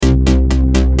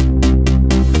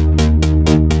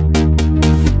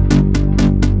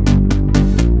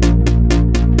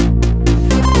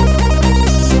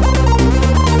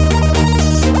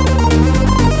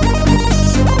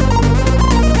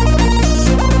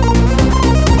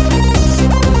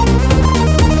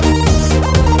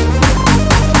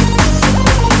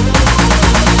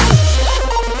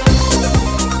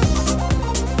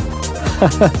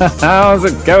How's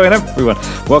it going, everyone?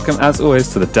 Welcome, as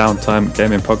always, to the Downtime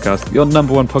Gaming Podcast, your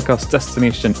number one podcast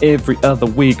destination every other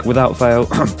week, without fail,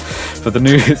 for the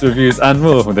news, reviews, and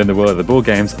more within the world of the board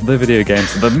games, the video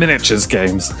games, the miniatures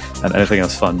games, and anything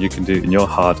else fun you can do in your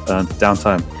hard-earned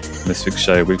downtime. In this week's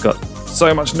show, we've got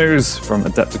so much news from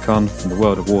ADEPTICON, from the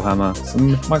world of Warhammer,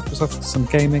 some Microsoft, some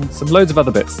gaming, some loads of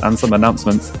other bits, and some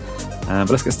announcements.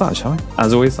 But let's get started, shall we?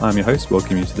 As always, I'm your host.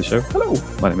 Welcome you to the show. Hello,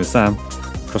 my name is Sam.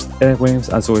 Across the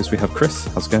airwaves, as always, we have Chris.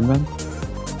 How's it going, man?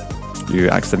 You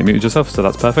accidentally muted yourself, so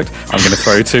that's perfect. I'm going to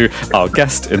throw to our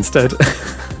guest instead.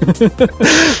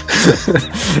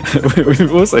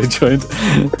 We've also joined...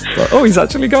 Oh, he's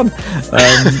actually gone.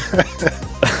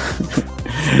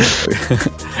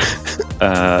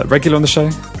 Regular on the show,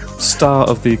 star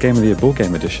of the Game of the Year Board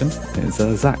Game Edition is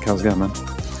Zach. How's it going, man?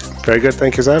 Very good,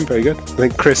 thank you, Sam. Very good. I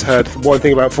think Chris heard one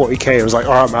thing about 40k and was like,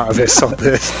 "Oh, I'm out of this."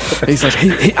 He's like,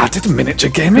 he added miniature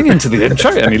gaming into the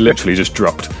intro, and he literally just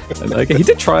dropped. Like, he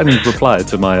did try and reply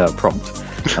to my prompt,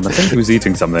 and I think he was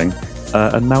eating something,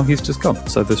 and now he's just gone.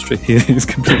 So the streak he's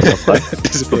completely off.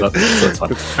 Disappeared. That's fine.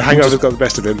 The hangover's got the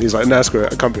best of him. He's like, "No, screw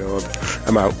it. I can't be on.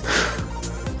 I'm out."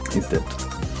 He's dead.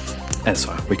 That's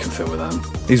fine. We can feel with that.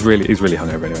 He's really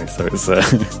hungover anyway, so it's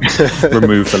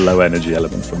remove the low energy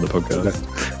element from the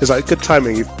podcast. It's like good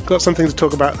timing. You've got something to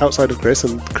talk about outside of Chris,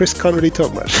 and Chris can't really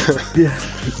talk much. Yeah,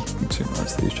 too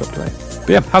nice that he's dropped away. But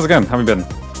yeah, how's it going? How have you been?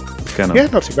 What's going on? Yeah,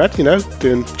 not too bad. You know,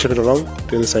 chugging along,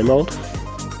 doing the same old.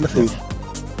 Nothing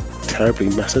terribly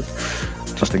massive.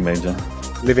 Nothing major.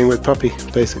 Living with Puppy,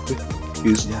 basically.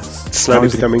 Who's slowly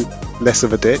becoming less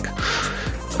of a dick.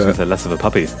 They're less of a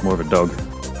puppy, more of a dog.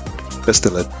 But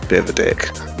still a bit of a dick.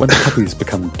 When do puppies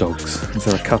become dogs? Is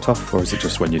there a cut-off, or is it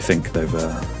just when you think they've...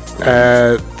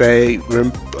 They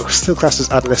still classed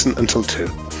as adolescent until 2.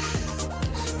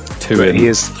 He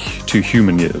is 2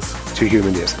 human years. 2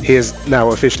 human years. He is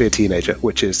now officially a teenager,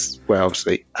 which is, well,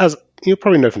 obviously, as you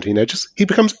probably know from teenagers, he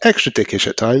becomes extra dickish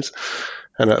at times.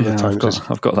 And at other times...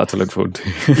 I've got that to look forward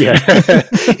to. Yeah,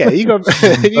 yeah, you got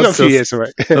a few years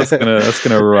away. That's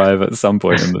gonna arrive at some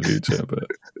point in the future, but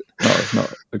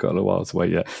not. I've got a little while to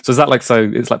wait yet. So is that like, so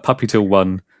it's like puppy till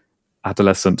 1,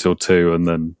 adolescent till 2, and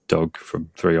then dog from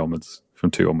 3 onwards,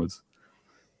 from 2 onwards,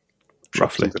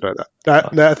 roughly. Something like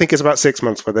that. No, I think it's about 6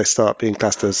 months where they start being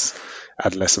classed as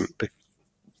adolescent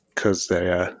because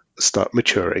they start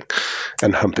maturing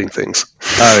and humping things.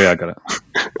 Oh yeah, I got it.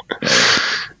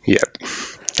 Yeah.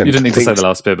 You didn't need to say the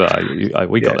last bit, but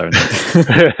we got there in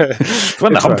the end. It's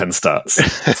when the humping starts.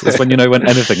 It's when you know when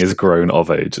anything is grown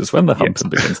of age. It's when the humping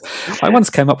begins. I once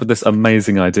came up with this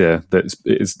amazing idea that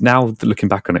is now, looking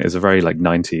back on it, is a very like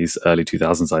 90s, early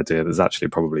 2000s idea that's actually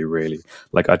probably really,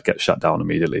 like, I'd get shut down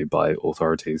immediately by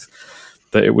authorities.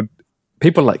 That it would,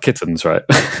 people like kittens, right?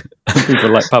 And people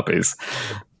like puppies,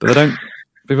 but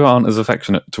people aren't as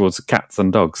affectionate towards cats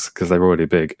and dogs because they're already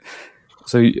big.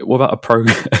 So what about a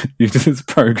program? You do this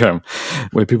program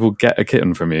where people get a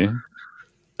kitten from you,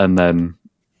 and then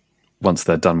once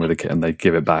they're done with the kitten, they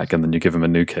give it back, and then you give them a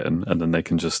new kitten, and then they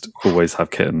can just always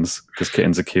have kittens because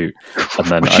kittens are cute. And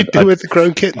then what do you do with the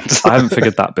grown kittens? I haven't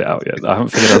figured that bit out yet. I haven't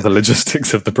figured out the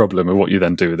logistics of the problem and what you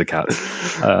then do with the cats.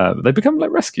 They become like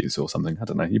rescues or something. I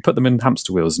don't know. You put them in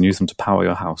hamster wheels and use them to power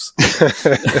your house.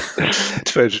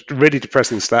 It's a really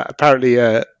depressing stat. Apparently,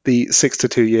 the 6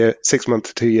 month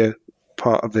to 2 year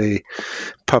part of the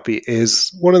puppy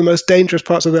is one of the most dangerous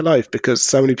parts of their life because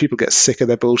so many people get sick of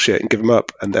their bullshit and give them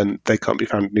up, and then they can't be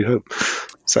found a new home.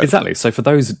 So, exactly. So for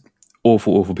those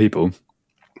awful people,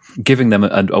 giving them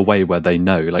a way where they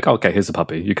know, like, oh, okay, here's a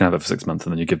puppy, you can have it for 6 months,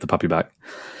 and then you give the puppy back.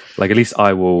 Like, at least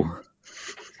I will,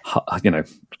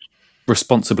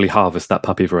 responsibly harvest that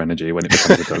puppy for energy when it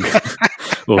becomes a dog.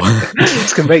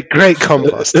 It's going to make great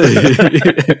compost.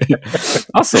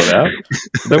 I'll sort it out.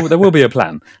 There will be a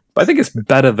plan. But I think it's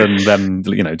better than them,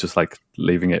 just like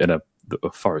leaving it in a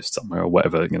forest somewhere or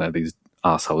whatever, these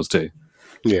assholes do.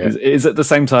 Yeah. Is at the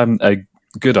same time a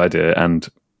good idea, and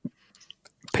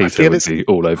Peter would be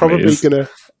all over probably me. Probably going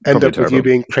to end up with you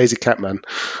being Crazy Catman,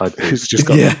 who's just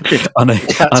got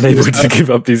unable to give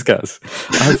up these cats.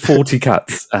 I have 40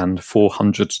 cats and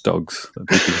 400 dogs that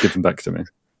people give them back to me.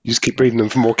 You just keep breeding them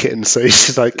for more kittens, so he's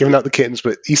just like giving out the kittens,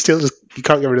 but you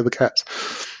can't get rid of the cats.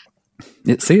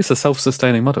 See, it's a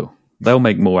self-sustaining model. They'll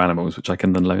make more animals, which I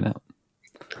can then loan out.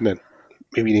 And then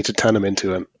maybe you need to turn them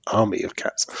into an army of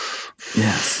cats.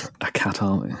 Yes, a cat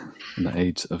army in the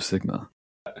age of Sigma.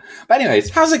 But anyways,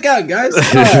 how's it going, guys?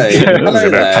 Hi, hello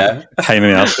there. Pain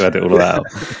in the ass to edit all of that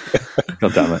out.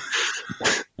 God damn it.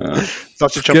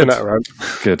 Start chopping that around.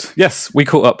 Good. Yes, we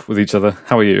caught up with each other.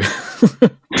 How are you?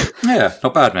 Yeah,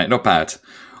 not bad, mate. Not bad.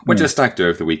 Went to a stag do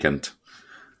over the weekend.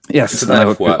 Yes,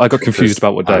 I got confused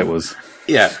about what day it was.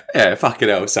 Yeah, fucking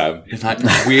hell, Sam. It's like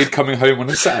weird coming home on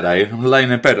a Saturday and I'm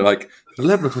laying in bed at like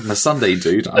 11 o'clock on a Sunday,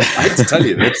 dude. I hate to tell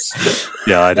you this.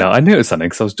 Yeah, I know. I knew it was something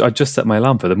because I just set my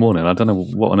alarm for the morning. I don't know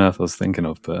what on earth I was thinking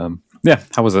of, but yeah,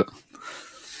 how was it?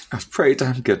 That's pretty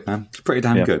damn good, man. It's pretty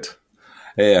damn good.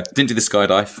 Yeah, didn't do the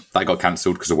skydive. That got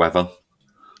cancelled because of weather.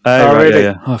 Oh, really?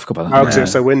 Yeah. Oh, I forgot about that. Oh, because it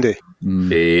was so windy.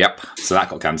 Yep. So that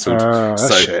got cancelled.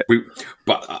 Shit.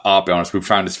 But I'll be honest, we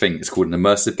found this thing. It's called an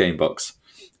immersive game box,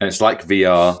 and it's like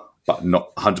VR, but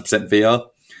not 100% VR.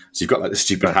 So you've got like the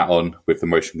stupid hat on with the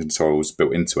motion controls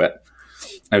built into it.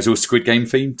 And it was all Squid Game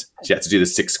themed. So you had to do the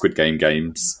 6 Squid Game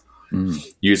games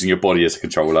using your body as a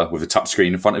controller with a touch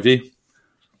screen in front of you. It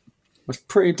was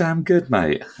pretty damn good,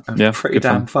 mate. Pretty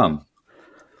damn fun.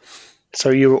 So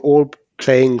you were all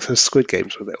playing the Squid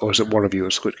Games with it, or is it one of you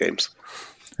was Squid Games?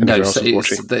 No, so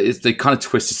they kind of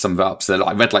twisted some of it up. So they're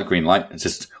like red light, green light. It's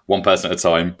just one person at a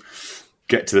time.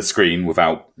 Get to the screen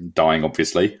without dying,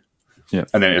 obviously. Yeah.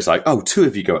 And then it's like, 2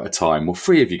 of you go at a time, or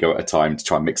 3 of you go at a time to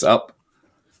try and mix it up.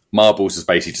 Marbles is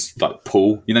basically just like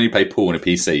pool. You know, you play pool on a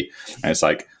PC, and it's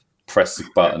like press the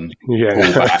button, pull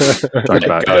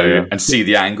back, go, and see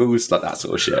the angles, like that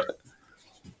sort of shit.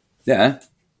 Yeah.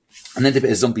 And then a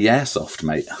bit of zombie airsoft,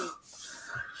 mate.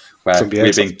 Where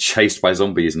we're being chased by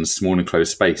zombies in a small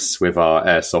enclosed space with our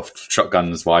airsoft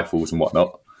shotguns, rifles, and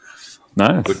whatnot.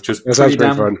 Nice. Which was pretty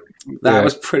damn fun. That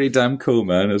was pretty damn cool,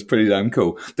 man. It was pretty damn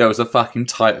cool. There was a fucking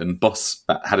Titan boss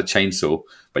that had a chainsaw,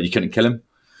 but you couldn't kill him.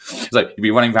 So you'd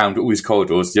be running around all these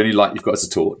corridors. The only light you've got is a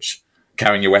torch,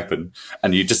 carrying your weapon,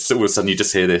 and you just all of a sudden you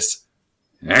just hear this.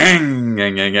 And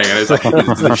it's like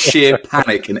the sheer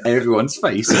panic in everyone's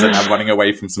face as I'm running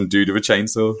away from some dude with a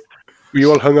chainsaw. Were you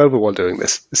all hungover while doing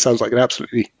this? This sounds like an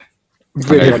absolutely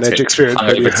really on edge experience.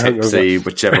 Tipsy,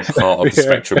 whichever part of the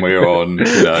spectrum we're on,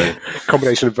 you know.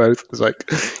 Combination of both. It's like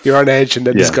you're on edge, and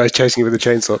then this guy's chasing you with a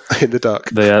chainsaw in the dark.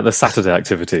 The Saturday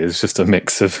activity is just a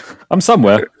mix of I'm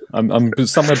somewhere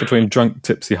between drunk,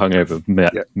 tipsy, hungover,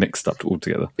 mixed up all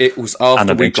together. It was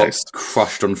after we got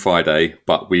crushed on Friday,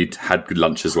 but we'd had good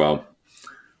lunch as well.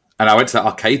 And I went to that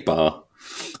arcade bar.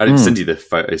 I didn't send you the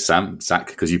photo, Zach,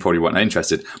 because you probably weren't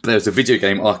interested. But there was a video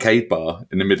game arcade bar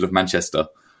in the middle of Manchester.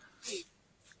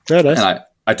 Oh, nice. And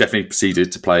I definitely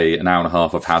proceeded to play an hour and a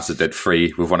half of House of Dead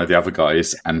 3 with one of the other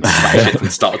guys and smash it from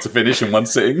start to finish in one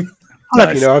sitting. I'll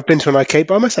let you know, I've been to an arcade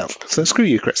bar myself, so screw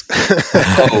you, Chris.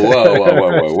 Whoa.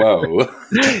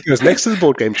 It was next to the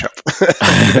board game shop.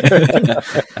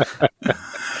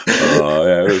 Oh,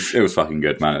 yeah, it was fucking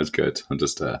good, man. It was good. I'm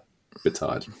just a bit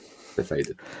tired, a bit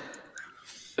faded.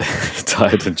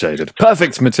 Tired and jaded.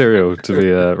 Perfect material to be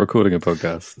recording a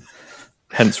podcast.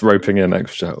 Hence roping in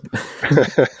extra help.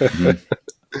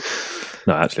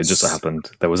 No, actually, just so happened.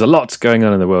 There was a lot going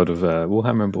on in the world of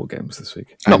Warhammer and board games this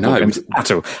week. Not board games at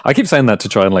all. I keep saying that to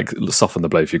try and like soften the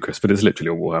blow for you, Chris, but it's literally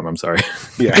all Warhammer. I'm sorry.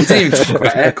 Yeah, we didn't even talk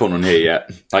about Airecon on here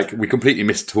yet. Like, we completely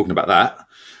missed talking about that.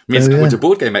 Me and Zach went to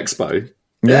Board Game Expo.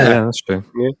 Yeah, that's true.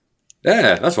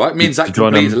 Yeah, that's right. Me and Zach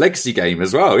completed a legacy game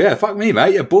as well. Yeah, fuck me,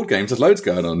 mate. Yeah, board games. There's loads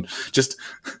going on. Just.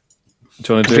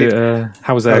 Do you want to do?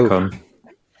 How was Airecon?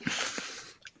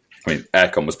 I mean,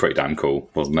 Airecon was pretty damn cool,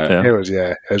 wasn't it? Yeah.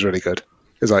 It was really good.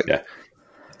 It was like,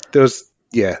 there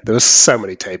was so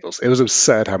many tables. It was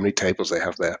absurd how many tables they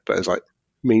have there. But it's like,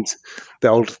 means the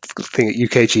old thing at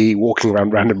UKG, walking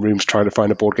around random rooms trying to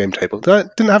find a board game table.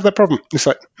 Didn't have that problem. It's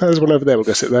like, there's one over there, we'll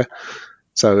go sit there.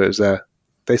 So it was,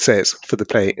 they say it's for the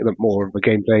play, more of a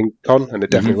game playing con, and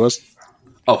it definitely was.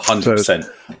 Oh, 100%.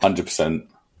 100%.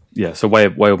 Yeah, so way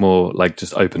more like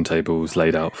just open tables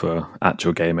laid out for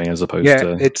actual gaming as opposed to...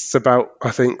 Yeah, it's about, I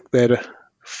think they had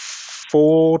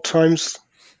 4 times.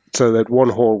 So that one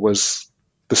hall was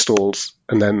the stalls,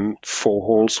 and then 4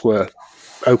 halls were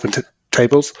open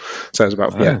tables. So it was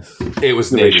about, It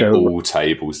was nearly all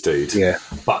tables, dude. Yeah.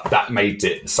 But that made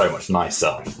it so much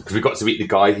nicer, because we got to meet the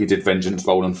guy who did Vengeance,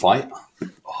 Roll and Fight.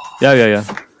 Yeah.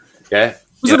 Yeah.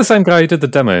 Was it the same guy who did the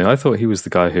demo? I thought he was the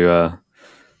guy who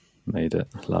made it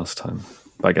last time,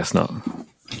 but I guess not.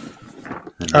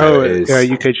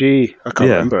 UKG. I can't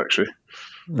remember, actually.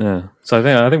 Yeah. So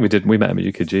I think we met him at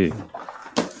UKG.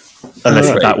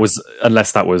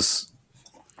 Unless that was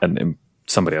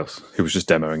somebody else who was just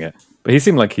demoing it. But he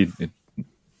seemed like he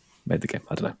made the game.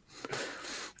 I don't know.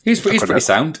 He's pretty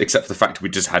sound, except for the fact we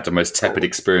just had the most tepid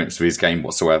experience with his game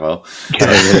whatsoever. So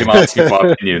him asking for our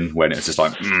opinion when it's just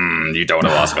like, you don't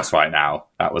want to ask us right now.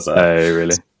 That was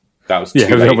really? That was too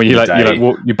late when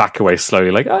you back away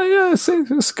slowly, like,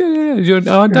 it's good.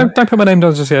 Don't put my name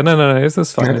down just here. No, it's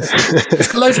fine. It's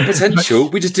got loads of potential.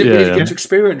 We just didn't really get to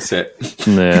experience it.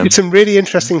 Yeah. It's some really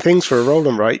interesting things for a roll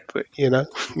and write, but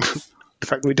The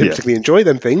fact that we didn't particularly enjoy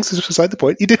them things is beside the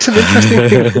point. You did some interesting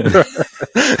things.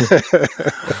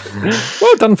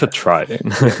 Well done for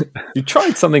trying. You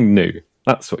tried something new.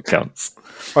 That's what counts.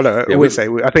 Oh no,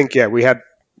 we had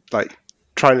like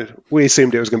we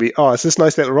assumed it was going to be, it's this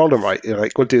nice little roll and write. You're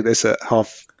like, we'll do this at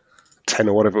 10:30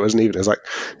 or whatever it was, and even it was like,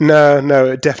 no,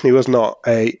 it definitely was not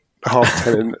a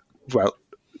 10:30 and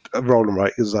a roll and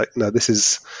write. It was like, no, this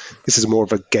is more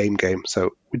of a game. So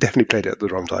we definitely played it at the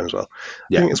wrong time as well.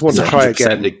 I think it's one to try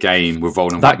again. The game with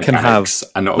roll and write mechanics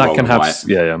and not a roll and write.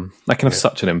 That can have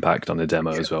such an impact on the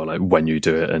demo as well, like when you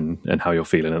do it and how you're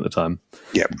feeling at the time.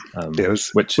 Yeah,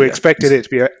 we expected it to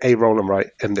be a roll and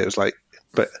write, and it was like,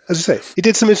 but as I say, it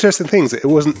did some interesting things. It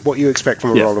wasn't what you expect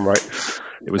from a roll and write.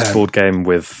 It was a board game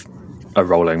with a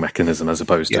rolling mechanism as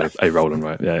opposed to a roll and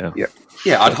write. Yeah,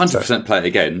 I'd 100% play it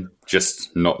again,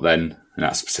 just not then in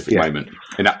that specific moment.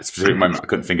 In that specific moment, I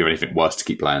couldn't think of anything worse to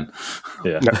keep playing.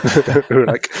 Yeah. No. We were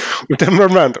like, we've done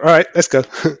run round. All right, let's go.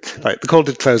 Like, the call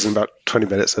did close in about 20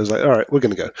 minutes. I was like, all right, we're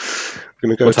going to go.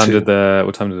 What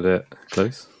time did it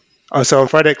close? Oh, so on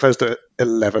Friday it closed at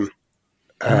 11.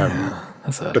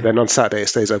 That's early. But then on Saturday it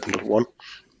stays open till 1.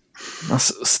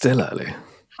 That's still early.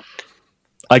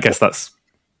 I guess that's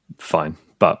fine,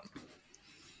 but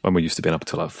when we're used to being up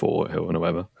until like 4 at Hilton or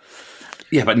whatever.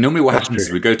 Yeah, but normally what happens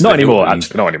is we go to not anymore, and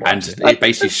it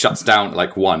basically shuts down at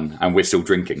like 1 and we're still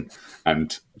drinking.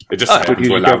 And it just happens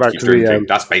we're allowed to keep drinking.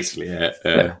 That's basically it.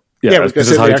 Yeah, because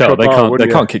it's a hotel. They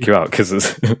can't kick you out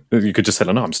because you could just say,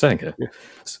 "No, I'm staying here.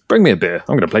 Bring me a beer.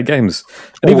 I'm going to play games."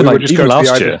 And even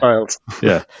last year,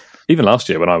 even last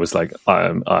year when I was like,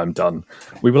 "I'm done,"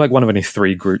 we were like one of only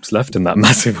 3 groups left in that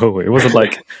massive hall. It wasn't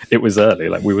like it was early;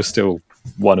 like we were still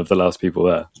one of the last people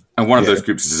there. And one of those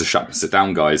groups is the shut and sit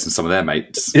down guys and some of their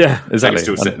mates. Yeah, exactly.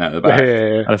 Still sitting at the back.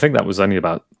 And I think that was only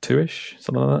about 2-ish,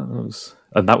 something like that.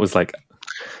 And that was like.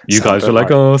 You guys were like,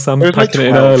 Sam's packing it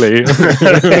in early.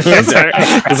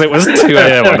 Because it was 2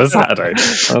 a.m. on a Saturday.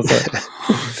 I was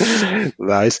like,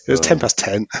 nice. It was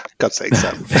 10:10. God's sake,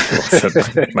 Sam.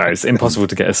 No, it's impossible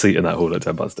to get a seat in that hall at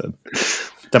 10:10.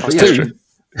 10:2.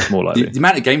 It's more likely. The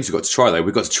amount of games we've got to try, though,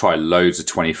 we've got to try loads of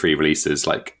 23 releases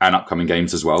and upcoming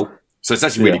games as well. So it's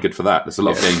actually really good for that. There's a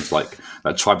lot of games like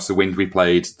that Tribes of the Wind we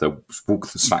played, the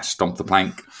Walk the Slash Stomp the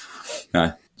Plank.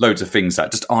 Loads of things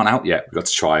that just aren't out yet. We've got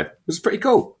to try. It was pretty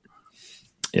cool.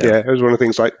 Yeah, it was one of the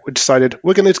things like we decided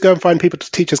we're going to go and find people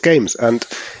to teach us games, and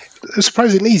it was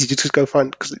surprisingly easy to just go find,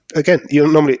 because again,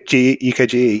 you're normally at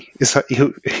UKGE. It's like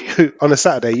you on a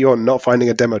Saturday you're not finding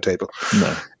a demo table.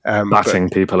 No, batting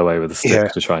people away with a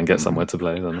stick to try and get somewhere to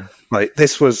play. Like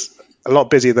this was a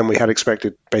lot busier than we had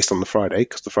expected based on the Friday,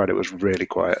 because the Friday was really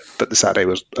quiet, but the Saturday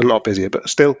was a lot busier. But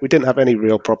still, we didn't have any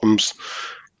real problems.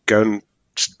 Go and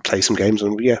just play some games,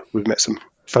 and we've met some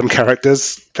fun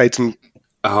characters, played some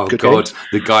good games.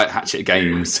 The guy at Hatchet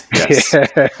Games. Yes.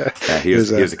 He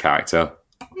was a character.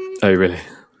 Oh, really?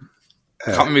 I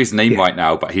can't remember his name right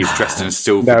now, but he's dressed in a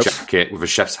silver jacket with a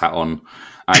chef's hat on,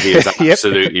 and he is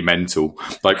absolutely mental.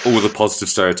 Like all the positive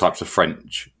stereotypes of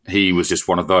French, he was just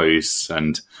one of those,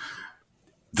 and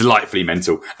delightfully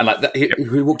mental. And like that, he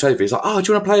walked over, he's like, "Oh, do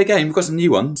you want to play a game? We've got some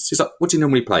new ones." He's like, "What do you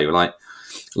normally play?" We're like,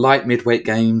 "Light midweight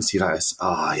games." He goes,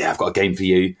 I've got a game for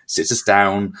you. Sits us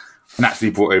down and actually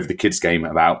brought over the kids' game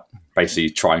about basically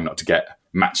trying not to get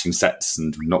matching sets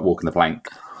and not walking the plank.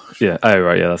 Yeah. Oh,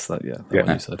 right. Yeah, that's that. Yeah. What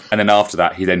you said. And then after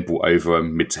that, he then brought over a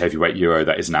mid to heavyweight Euro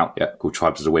that isn't out yet called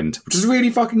Tribes of the Wind, which is really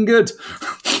fucking good.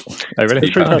 Oh, really?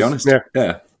 To be honest.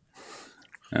 Yeah.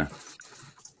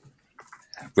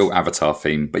 Real Avatar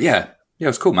theme. But yeah, it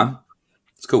was cool, man.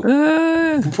 It's cool.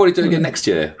 We'll probably do it again next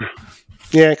year.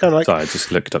 Yeah, kind of like. Sorry, I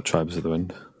just looked up Tribes of the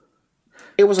Wind.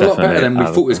 It was a lot better than we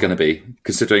thought it was going to be,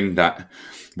 considering that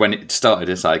when it started,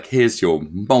 it's like, here's your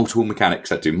multiple mechanics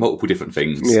that do multiple different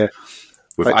things. Yeah.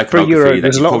 With like, for Euro,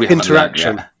 there's a lot of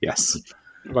interaction. Yes.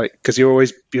 Like, because your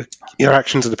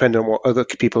actions are dependent on what other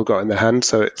people got in their hand,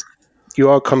 so you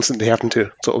are constantly having to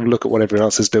sort of look at what everyone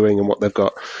else is doing and what they've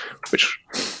got, which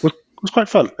was quite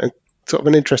fun and sort of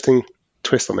an interesting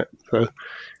twist on it. So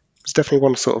it's definitely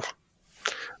one sort of.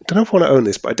 I don't know if I want to own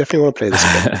this, but I definitely want to play this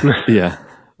again. Yeah.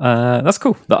 That's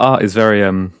cool. The art is very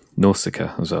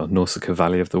Nausicaa as well. Nausicaa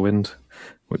Valley of the Wind,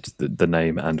 which the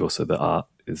name and also the art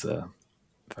is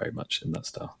very much in that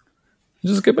style.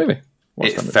 Which is a good movie.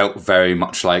 It felt very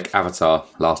much like Avatar: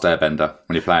 Last Airbender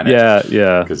when you're playing it.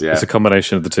 Yeah. It's a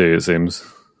combination of the two, it seems.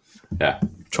 Yeah.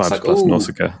 Tribes plus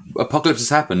Nausicaa. Apocalypse has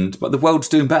happened, but the world's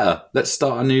doing better. Let's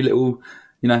start a new little,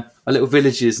 our little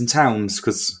villages and towns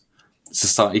because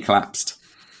society collapsed.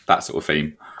 That sort of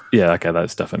theme. Yeah, okay,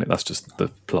 that's just the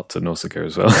plot to Nausicaa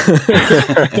as well.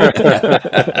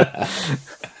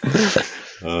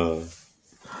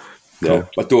 Yeah,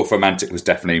 but Dwarf Romantic was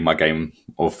definitely my game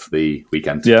of the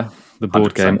weekend. Yeah, the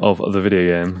board 100%. game of the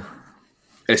video game.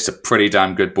 It's a pretty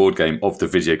damn good board game of the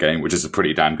video game, which is a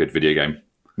pretty damn good video game.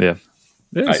 Yeah.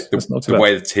 Like, the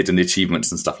way it's hidden the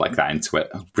achievements and stuff like that into it.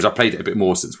 Because I played it a bit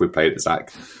more since we played it,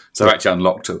 Zach. So I've actually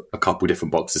unlocked a couple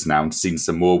different boxes now and seen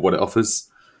some more of what it offers.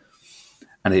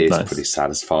 And it is pretty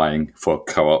satisfying for a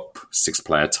co-op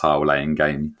 6-player tile laying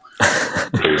game.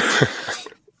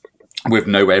 with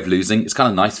no way of losing. It's kind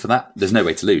of nice for that. There's no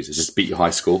way to lose. It's just beat your high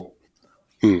score.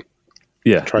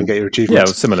 Yeah. Try and get your achievements. Yeah, it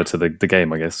was similar to the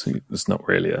game, I guess. It's not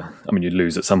really you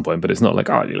lose at some point, but it's not like,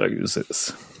 you lose.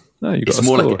 It's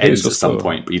more like it ends at some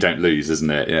point, but you don't lose, isn't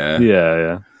it? Yeah.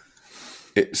 Yeah.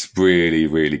 It's really,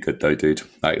 really good though, dude.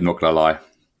 Like, I'm not going to lie.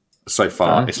 So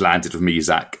far, it's landed with me,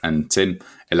 Zach, and Tim.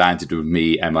 It landed with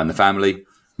me, Emma, and the family.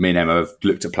 Me and Emma have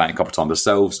looked at playing a couple of times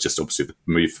ourselves, just obviously the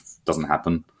move doesn't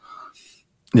happen.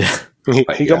 Yeah.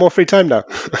 You got more free time now.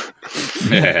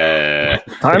 Yeah.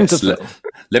 Let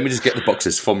me just get the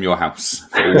boxes from your house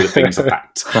for all the things I've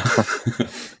packed.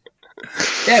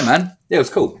 Yeah, man. Yeah, it was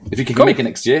cool. If you can make it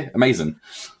next year, amazing.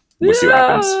 We'll see what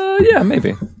happens. Yeah,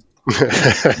 maybe.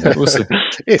 We'll see.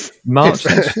 March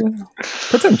next year?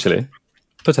 Potentially.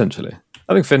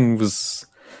 I think Finn was,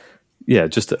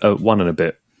 just a 1 and a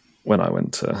bit when I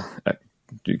went to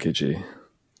UKG.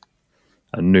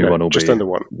 A new one will just be under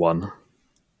 1.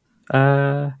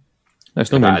 No,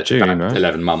 it's normally in June, right?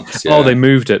 11 months. Yeah. Oh, they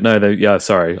moved it. No,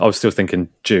 sorry. I was still thinking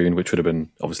June, which would have been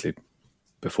obviously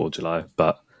before July,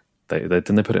 but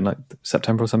didn't they put it in like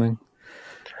September or something?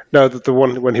 No, the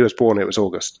one when he was born, it was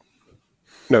August.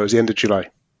 No, it was the end of July.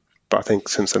 But I think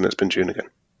since then it's been June again.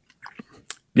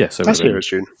 Yeah, so last year it was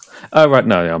June. Oh, right.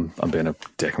 No, I'm being a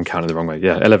dick. I'm counting the wrong way.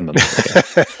 Yeah, 11 months.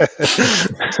 Okay.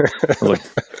 I was like,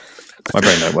 my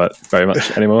brain don't work very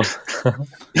much anymore.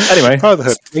 Anyway.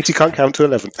 Fatherhood. Means you can't count to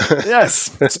 11.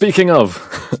 Yes. Speaking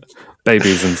of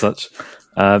babies and such,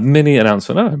 mini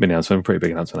announcement, pretty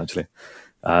big announcement actually.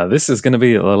 This is going to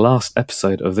be the last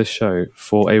episode of this show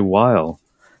for a while.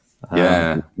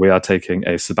 We are taking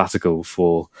a sabbatical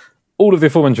for all of the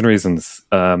aforementioned reasons.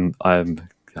 I'm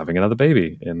having another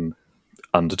baby in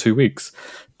under 2 weeks.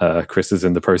 Chris is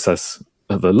in the process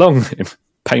of the long,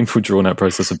 painful, drawn-out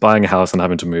process of buying a house and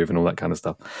having to move and all that kind of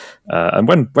stuff. And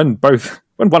when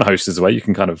one host is away, you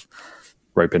can kind of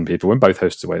rope in people. When both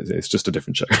hosts are away, it's just a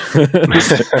different show.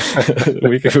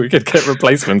 we could get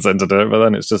replacements in to do it, but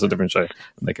then it's just a different show, and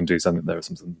they can do something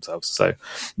themselves. So,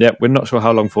 yeah, we're not sure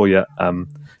how long for yet.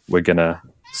 We're gonna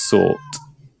sort.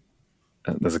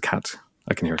 There's a cat.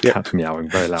 I can hear a cat meowing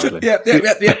very loudly. Yep.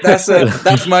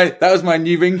 That was my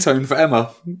new ringtone for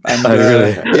Emma. And,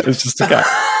 really? It's just a cat.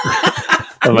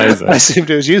 Amazing. I assumed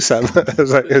it was you, Sam. I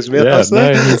was like, it was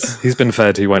me. He's been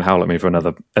fed. He won't howl at me for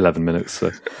another 11 minutes.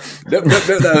 So. No,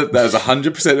 that was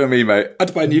 100% on me, mate. I had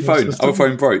to buy a new phone. Our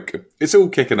phone broke. It's all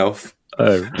kicking off.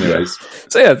 Oh, anyways.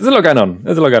 So yeah, there's a lot going on.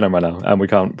 Right now, and we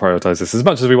can't prioritise this as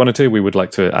much as we wanted to. We would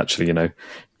like to actually,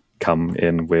 come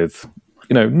in with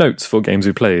notes for games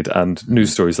we played and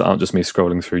news stories that aren't just me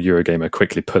scrolling through Eurogamer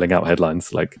quickly pulling out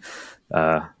headlines.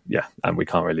 And we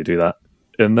can't really do that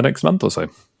in the next month or so.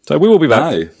 So we will be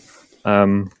back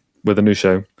with a new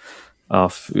show.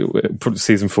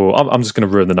 Season 4. I'm just going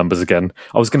to ruin the numbers again.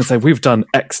 I was going to say we've done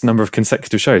X number of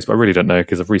consecutive shows, but I really don't know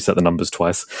because I've reset the numbers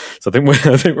twice. So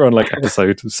I think we're on like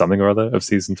episode something or other of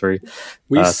season 3.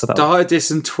 We started this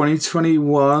in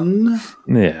 2021.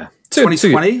 Yeah,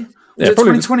 2020. Was it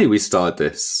 2020 we started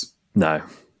this? No,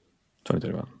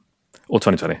 2021 or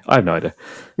 2020. I have no idea.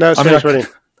 No, it's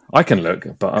 2020. I can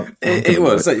look, but it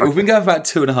was. We've been going for about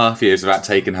 2.5 years without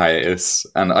taking hiatus,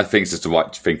 and I think it's just the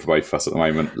right thing for both of us at the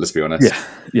moment. Let's be honest.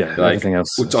 Yeah. Everything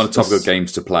else. On the topic of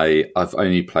games to play, I've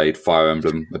only played Fire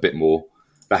Emblem a bit more,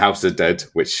 The House of the Dead,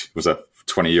 which was a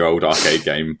 20-year-old arcade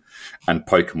game, and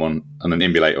Pokemon and an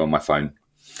emulator on my phone.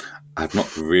 I've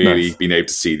not really been able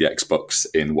to see the Xbox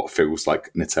in what feels like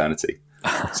an eternity,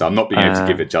 so I'm not being able to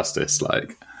give it justice.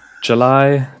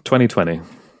 July 2020,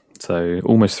 so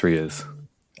almost 3 years.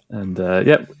 And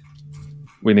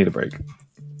we need a break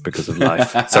because of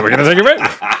life. So we're going to take a break.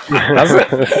 That's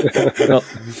it.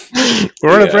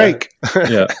 We're on a break.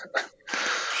 Yeah.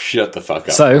 Shut the fuck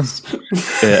up. So,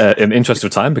 in the interest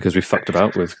of time, because we fucked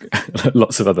about with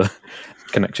lots of other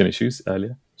connection issues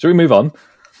earlier, shall we move on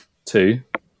to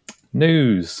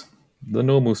news? The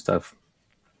normal stuff.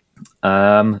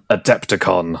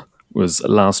 Adepticon was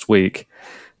last week.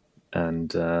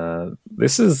 And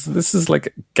this is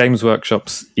like Games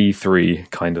Workshop's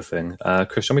E3 kind of thing.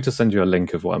 Chris, want me to send you a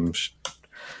link of what I'm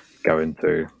going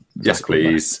through? Yes,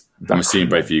 please. I'm assuming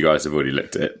both of you guys have already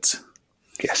looked at it.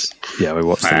 Yes. Yeah, we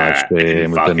watched the live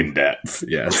stream. We've been depth.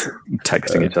 Yes.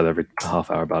 Texting each other every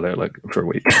half hour about it, like for a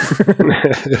week. It's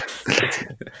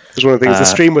one of the things. The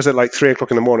stream was at like 3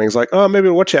 o'clock in the morning. It's like, oh, maybe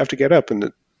we'll watch it after get up,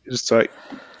 and it's like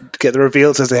get the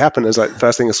reveals as they happen. It's like the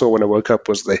first thing I saw when I woke up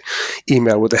was the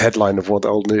email with the headline of all the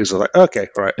old news. I was like, okay,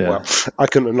 right, well, I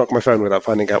couldn't unlock my phone without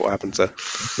finding out what happened. So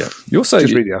yeah, you also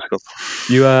just read the article.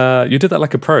 You did that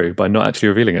like a pro by not actually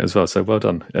revealing it as well. So well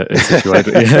done.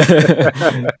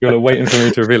 You're waiting for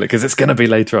me to reveal it because it's going to be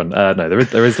later on. No,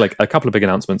 there is like a couple of big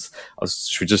announcements. I'll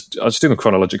just do them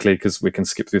chronologically because we can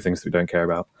skip through things that we don't care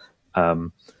about.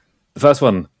 The first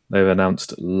one, they've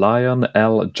announced Lion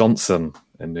L. Johnson,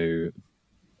 a new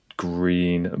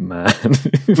green man.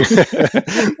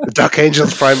 The Dark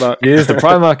Angels Primarch. He is the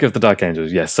Primarch of the Dark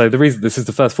Angels, yes. So the reason this is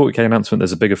the first 40k announcement,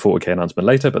 there's a bigger 40k announcement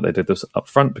later, but they did this up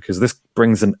front because this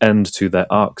brings an end to their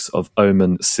Arcs of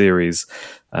Omen series.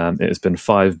 It has been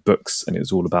 5 books, and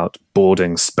it's all about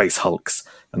boarding space hulks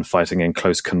and fighting in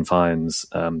close confines.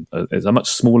 It's a much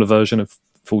smaller version of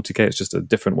 40k. It's just a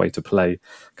different way to play,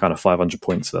 kind of 500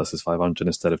 points versus 500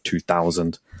 instead of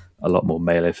 2,000. A lot more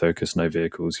melee focus, no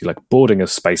vehicles. You like boarding a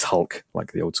space hulk,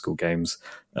 like the old school games,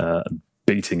 and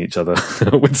beating each other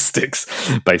with sticks,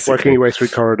 basically. Working your way through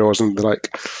corridors and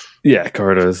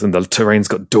corridors, and the terrain's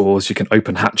got doors. You can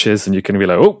open hatches, and you can be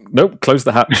like, oh, nope, close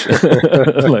the hatch.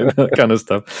 Like that kind of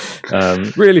stuff.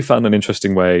 Really fun and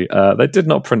interesting way. They did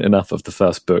not print enough of the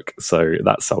first book, so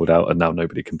that sold out, and now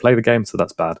nobody can play the game, so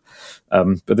that's bad.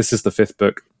 But this is the 5th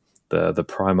book. The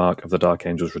Primarch of the Dark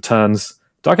Angels returns.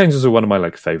 Dark Angels are one of my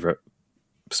favourite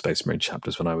Space Marine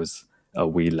chapters when I was a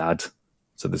wee lad,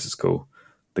 so this is cool.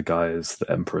 The guy is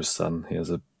the Emperor's son. He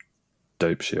has a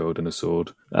dope shield and a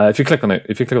sword. If you click on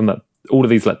that, all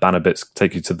of these banner bits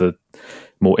take you to the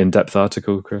more in-depth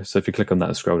article, Chris. So if you click on that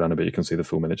and scroll down a bit, you can see the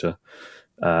full miniature.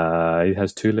 He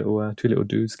has two little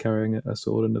dudes carrying a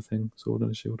sword and a sword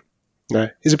and a shield. No,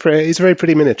 he's a very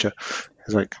pretty miniature.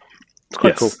 It's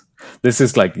quite cool. This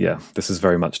is this is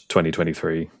very much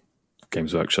 2023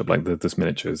 Games Workshop. This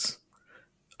miniature is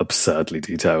absurdly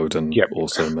detailed and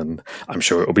awesome, and I'm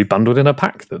sure it will be bundled in a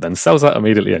pack that then sells out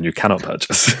immediately and you cannot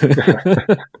purchase.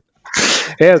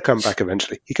 He'll come back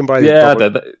eventually. You can buy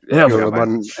the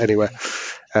one anywhere.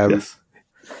 Yes.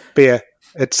 But yeah,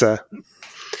 it's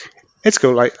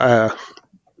cool. I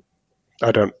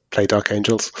don't play Dark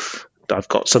Angels. I've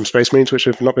got some Space Marines which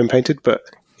have not been painted, but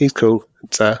he's cool.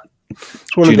 It's one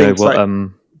of the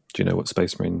things. Do you know what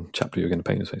Space Marine chapter you're going to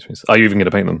paint your Space Marines? Are you even going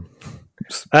to paint them?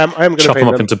 I am going to chop them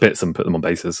up into bits and put them on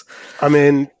bases. I'm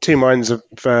in 2 minds of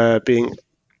being.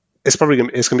 It's probably going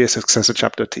to be a successor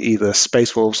chapter to either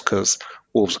Space Wolves because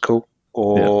wolves are cool,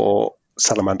 or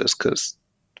Salamanders because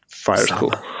fire is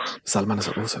cool. Salamanders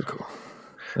are also cool.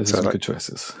 Those are some good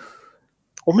choices.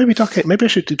 Or maybe maybe I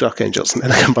should do Dark Angels and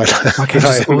then I can buy Dark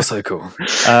Angels are also cool.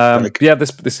 This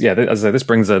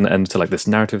brings an end to this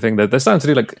narrative thing. They're starting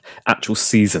to do actual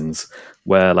seasons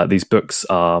where these books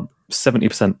are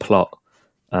 70% plot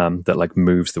that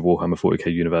moves the Warhammer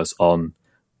 40k universe on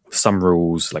some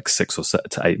rules, 6 or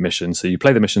 8 missions. So you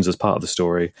play the missions as part of the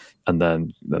story, and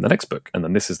then the next book, and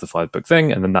then this is the 5-book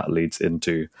thing, and then that leads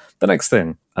into the next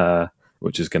thing,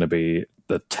 which is going to be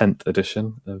the 10th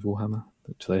edition of Warhammer,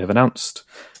 which they have announced.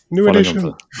 New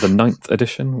edition. The 9th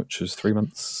edition, which was 3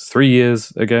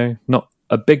 years ago. Not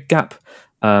a big gap,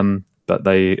 but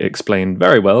they explain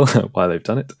very well why they've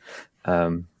done it.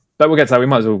 But we'll get to that. We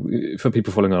might as well, for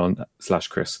people following on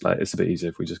 /Chris, it's a bit easier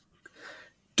if we just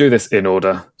do this in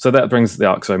order. So that brings the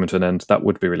Arcs of Omen to an end. That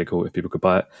would be really cool if people could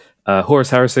buy it.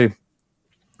 Horus Heresy,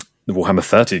 the Warhammer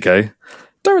 30k.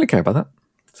 Don't really care about that.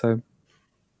 So, do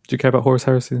you care about Horus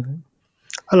Heresy?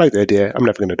 I like the idea. I'm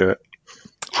never going to do it.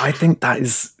 I think that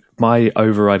is my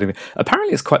overriding.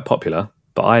 Apparently, it's quite popular,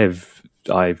 but I've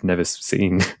never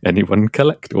seen anyone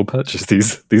collect or purchase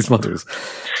these models.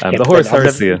 The Horus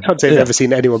Heresy. I can't say I've never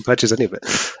seen anyone purchase any of it.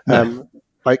 No.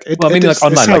 On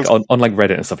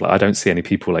Reddit and stuff I don't see any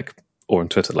people or on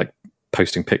Twitter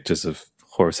posting pictures of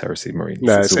Horus Heresy Marines.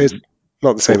 No, it's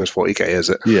not the same as 40k, is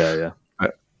it? Yeah.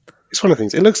 But it's one of the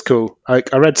things. It looks cool. I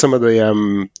read some of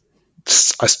the.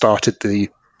 I started the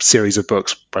series of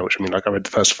books, by which I mean I read the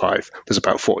first 5. There's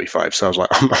about 45, so I was like,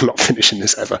 I'm not finishing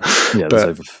this ever. Yeah,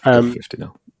 there's over 50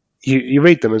 now. You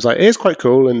read them, it's it is quite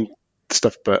cool and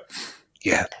stuff, but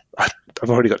yeah, I've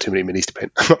already got too many minis to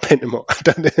paint. I'm not painting more.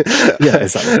 Yeah,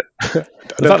 exactly. I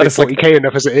don't think 40k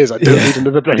enough as it is. I don't need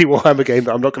another bloody Warhammer game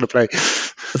that I'm not going to play.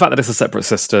 The fact that it's a separate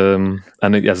system,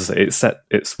 and as I say,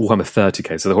 it's Warhammer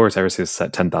 30k, so the Horus Heresy is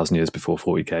set 10,000 years before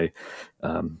 40k.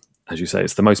 As you say,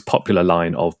 it's the most popular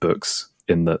line of books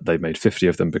in that they've made 50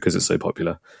 of them because it's so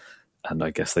popular. And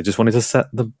I guess they just wanted to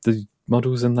set the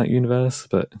models in that universe.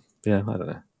 But yeah, I don't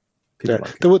know.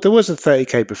 There was a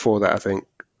 30k before that, I think.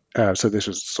 So this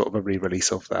was sort of a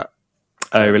re-release of that.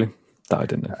 Oh, really? That I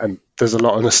didn't know. And there's a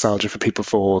lot of nostalgia for people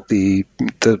for the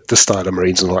style of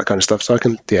Marines and all that kind of stuff. So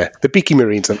the beaky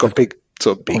Marines, they've got big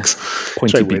sort of beaks.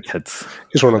 Pointy beak heads.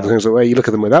 It's one of the things where you look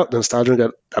at them without nostalgia and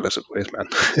go, that looks weird, man.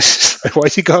 Why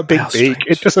has he got a big beak? Strange.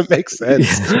 It doesn't make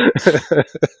sense.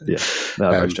 Yeah,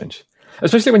 very strange.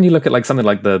 Especially when you look at like something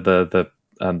like the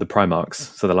Primarchs,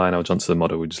 so the Lionel Johnson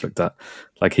model we just looked at.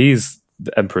 Like he's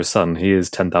the Emperor's son. He is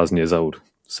 10,000 years old.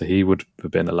 So he would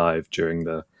have been alive during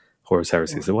the Horus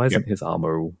Heresy. So why isn't his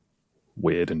armor all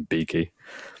weird and beaky?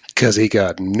 Because he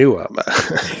got new armor.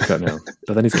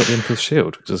 But then he's got the Emperor's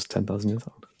shield, which is 10,000 years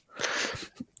old.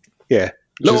 Yeah.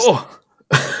 Lore!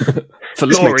 For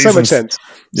this lore makes reasons. So much sense.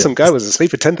 Yeah. Some guy was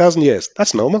asleep for 10,000 years.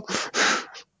 That's normal.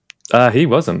 He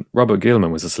wasn't. Robert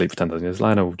Guilliman was asleep for 10,000 years.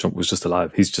 Lionel was just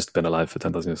alive. He's just been alive for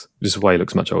 10,000 years. Which is why he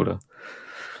looks much older.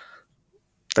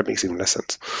 That makes even less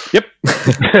sense. Yep.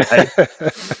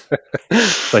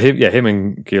 So him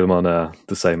and Guilliman are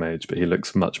the same age, but he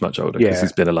looks much, much older because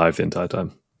he's been alive the entire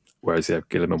time. Whereas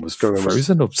Guilliman was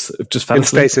frozen or just fell in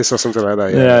stasis or something like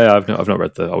that. Yeah. I've not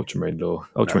read the Ultramarine lore.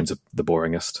 Ultramarines are the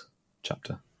boringest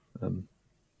chapter.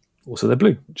 Also, they're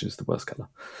blue, which is the worst color.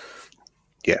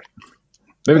 Yeah.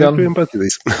 Moving on. In both of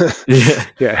these.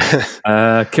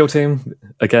 Yeah. Kill Team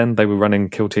again. They were running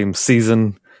Kill Team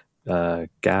Season.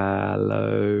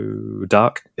 Gallo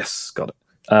Dark. Yes, got it.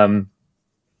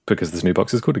 Because this new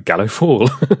box is called a Gallo Fall.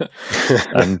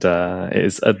 And it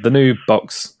is the new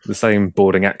box, the same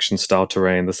boarding action style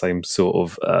terrain, the same sort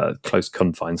of close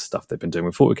confines stuff they've been doing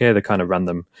with 40k. They kind of ran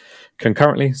them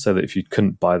concurrently so that if you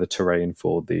couldn't buy the terrain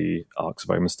for the Arcs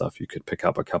of Omen stuff, you could pick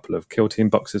up a couple of Kill Team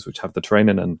boxes which have the terrain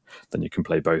in, and then you can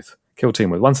play both Kill Team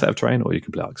with one set of terrain, or you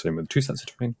can play Arcs of Omen with two sets of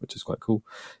terrain, which is quite cool.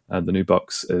 And the new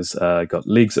box is got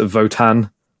Leagues of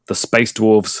Votann, the Space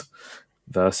Dwarves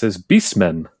versus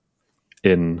Beastmen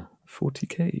in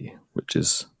 40k, which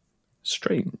is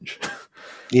strange.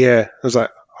 Yeah, I was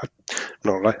like,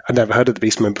 I never heard of the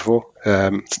Beastmen before.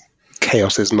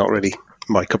 Chaos is not really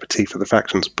my cup of tea for the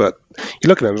factions, but you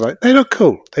look at them, it's like, they look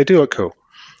cool. They do look cool.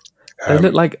 They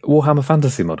look like Warhammer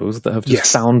Fantasy models that have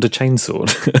just found a chainsword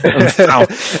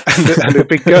and a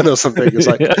big gun or something. It's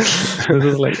like, it's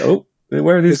like,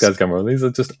 where are these guys coming from? These are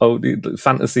just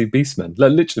fantasy beastmen.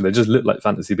 Like, literally, they just look like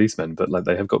fantasy beastmen, but like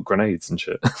they have got grenades and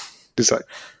shit. It's like,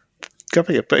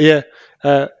 copy it. But yeah,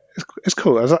 it's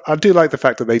cool. I do like the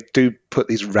fact that they do put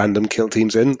these random kill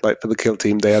teams in. Like for the kill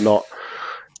team, they are not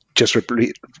just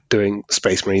doing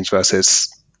Space Marines versus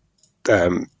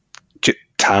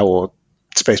Tau or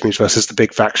Space Marines versus the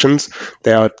big factions.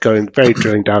 They are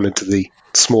drilling down into the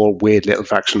small, weird little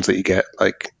factions that you get.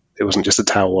 Like it wasn't just a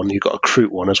Tau one; you got a Kroot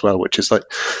one as well, which is like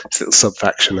this little sub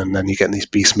faction, and then you're getting these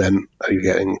Beastmen. You're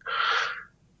getting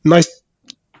nice,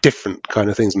 different kind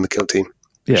of things in the kill team.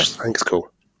 Yeah, I think it's cool.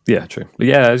 Yeah, true. But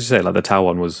yeah, as you say, like the Tau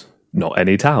one was not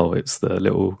any Tau; it's the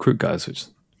little Kroot guys, which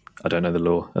I don't know the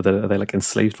lore. Are they like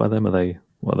enslaved by them? Are they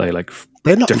like?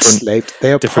 They're not enslaved.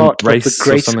 They are part of the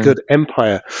Great Good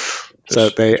Empire. So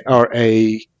they are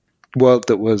a world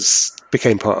that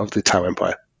became part of the Tau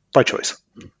Empire by choice.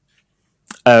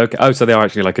 Okay. Oh, so they are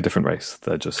actually like a different race.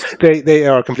 They're just they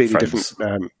are completely friends.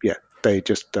 Different. They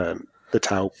just the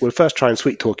Tau will first try and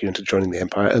sweet talk you into joining the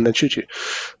Empire and then shoot you.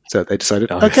 So they decided,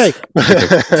 okay, they're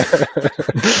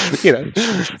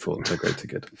great to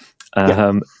good.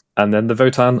 And then the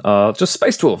Votann are just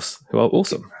space dwarves who are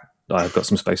awesome. I've got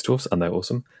some space dwarves and they're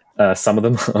awesome. Some of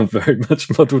them are very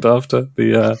much modelled after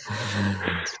the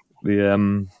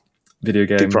video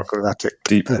game Deep Rock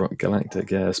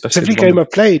Galactic. Yeah, especially every game I've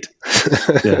played.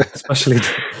 Yeah, especially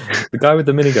the guy with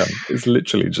the minigun is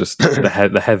literally just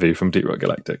the heavy from Deep Rock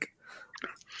Galactic.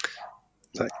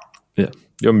 Yeah,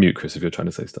 you're mute, Chris, if you're trying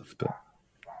to say stuff, but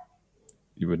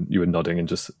you were nodding and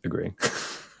just agreeing.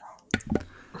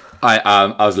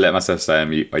 I was letting myself stay on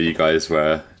mute while you guys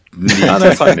were. Yeah.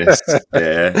 No, pop in and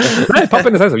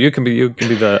say so. You can be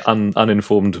the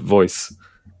uninformed voice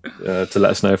to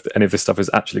let us know if any of this stuff is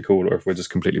actually cool or if we're just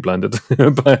completely blinded. One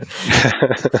of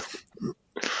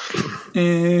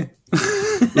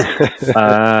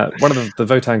the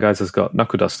Votann guys has got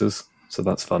knuckle dusters, so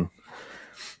that's fun.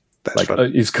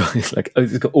 He's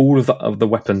got all of the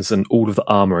weapons and all of the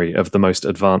armory of the most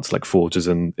advanced like forges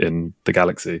in the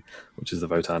galaxy, which is the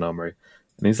Votann armory.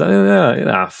 And he's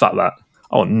like, fuck that.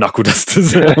 I want knuckle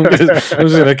dusters. I'm just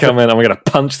going to come in. I'm going to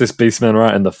punch this beastman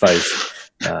right in the face.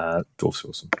 Dwarf's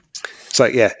awesome. It's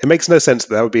like, yeah, it makes no sense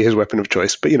that would be his weapon of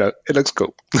choice, but it looks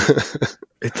cool.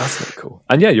 It does look cool.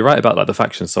 And yeah, you're right about like the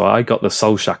factions. So I got the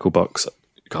Soul Shackle box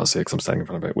can't see it because I'm standing in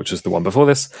front of it, which is the one before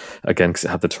this, again, because it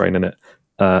had the train in it.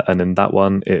 And in that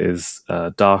one, it is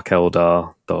Dark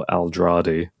Eldar, the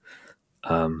Aldradi,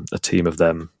 a team of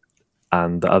them.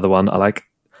 And the other one, I like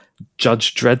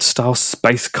Judge Dredd style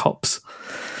space cops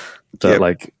that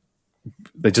like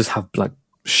they just have like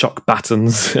shock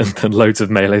batons and loads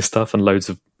of melee stuff and loads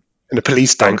of a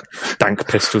police dog, dank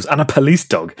pistols and a police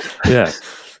dog. Yeah.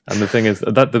 And the thing is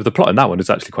that the plot in that one is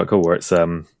actually quite cool, where it's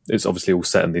obviously all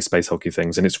set in these space hulky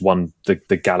things, and it's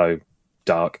the Gallo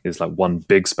Dark is like one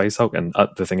big space hulk, and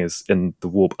the thing is, in the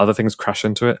warp, other things crash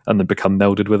into it and then become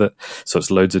melded with it. So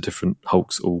it's loads of different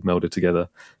hulks all melded together.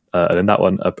 And in that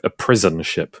one, a prison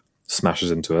ship smashes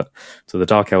into it. So the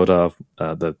Dark Eldar,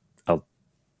 the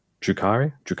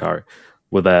Drukhari,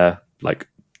 were there like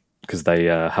because they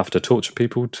have to torture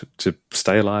people to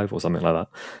stay alive or something like that.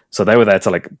 So they were there to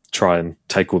like try and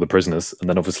take all the prisoners, and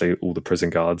then obviously all the prison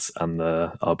guards and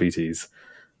the RBTs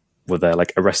were there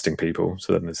like arresting people.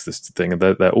 So then there's this thing, and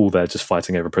they're all there just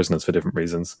fighting over prisoners for different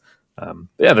reasons.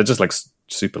 They're just like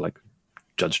super like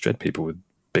Judge Dredd people with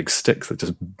big sticks that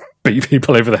just beat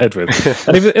people over the head with.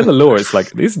 And even in the lore, it's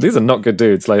like these are not good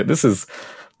dudes. Like this is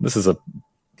a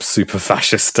super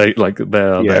fascist state. Like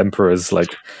they're the emperor's like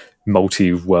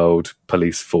multi-world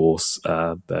police force.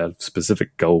 Their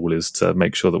specific goal is to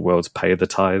make sure that worlds pay the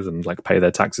tithe and like pay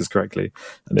their taxes correctly.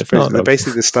 And if not, they're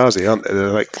basically the Stasi, aren't they?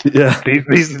 They're like,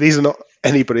 these are not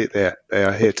anybody there. They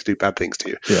are here to do bad things to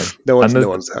you. Yeah, no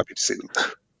one's happy to see them.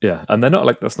 Yeah, and they're not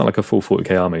like that's not like a full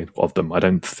 40k army of them, I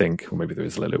don't think. Or maybe there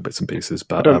is little bits and pieces,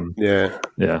 but yeah.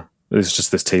 There's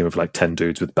just this team of like 10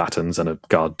 dudes with batons and a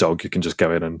guard dog. You can just go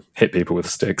in and hit people with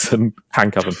sticks and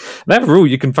handcuff them. And they have a rule,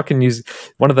 you can fucking use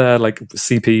one of their like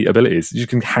CP abilities. You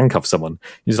can handcuff someone.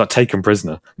 You just like take them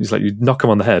prisoner. You knock them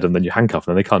on the head and then you handcuff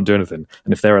them and they can't do anything.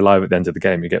 And if they're alive at the end of the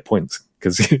game, you get points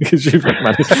because you've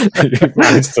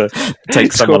managed to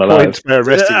take someone alive. Points for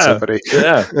arresting somebody.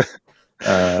 Yeah.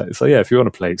 So yeah, if you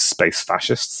want to play space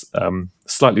fascists,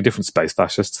 slightly different space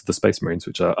fascists, the Space Marines,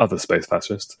 which are other space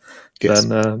fascists, then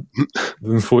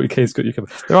 40k's got you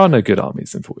covered. There are no good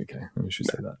armies in 40k. We should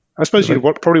say that. I suppose you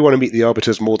probably want to meet the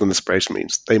Arbiters more than the Space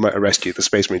Marines. They might arrest you. The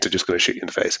Space Marines are just going to shoot you in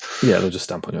the face. Yeah, they'll just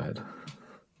stamp on your head.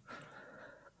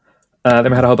 Then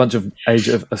we had a whole bunch of Age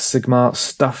of Sigmar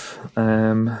stuff,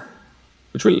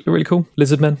 which were really cool.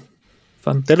 Lizard men,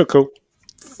 fun. They look cool.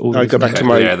 I go back to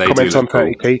my comments on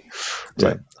 30p.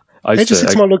 Yeah. Age of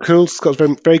Sigmar look cool. It's got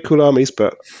very, very cool armies,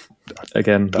 but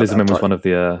again, Lizardmen was one of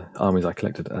the armies I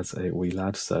collected as a wee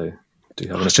lad, so do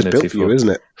you have an affinity for you, isn't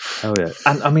it? Oh yeah,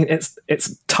 and I mean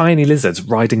it's tiny lizards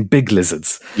riding big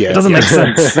lizards. Yeah, it doesn't make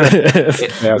sense.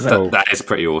 That is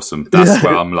pretty awesome. That's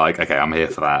where I'm like, okay, I'm here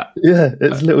for that. Yeah,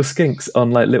 it's little skinks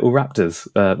on like little raptors.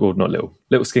 Well, not little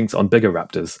skinks on bigger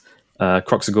raptors.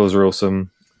 Croxagores are awesome.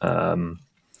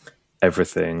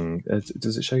 Everything.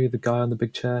 Does it show you the guy on the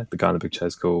big chair? The guy on the big chair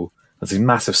is cool. There's a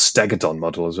massive Stegodon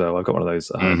model as well. I've got one of those.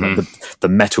 The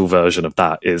metal version of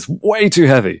that is way too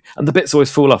heavy, and the bits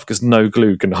always fall off because no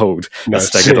glue can hold a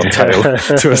Stegodon tail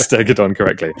to a Stegodon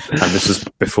correctly. And this was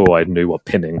before I knew what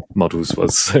pinning models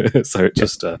was, so it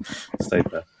just stayed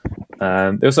there.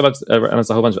 They also announced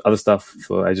a whole bunch of other stuff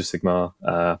for Age of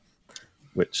Sigmar,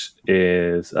 which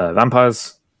is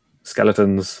vampires,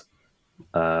 skeletons,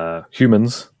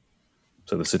 humans.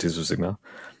 So the cities of Sigmar.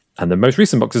 And the most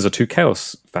recent boxes are 2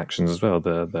 Chaos factions as well,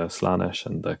 the Slanesh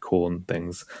and the Khorne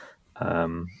things.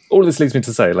 All of this leads me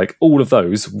to say, like, all of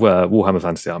those were Warhammer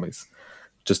Fantasy armies.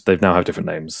 Just they now have different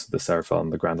names. The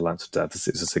Seraphon, the Grand Alliance of Death, the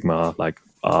Cities of Sigmar, like,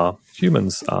 are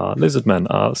humans, are lizardmen,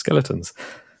 are skeletons.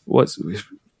 What's the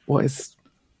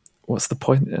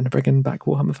point in bringing back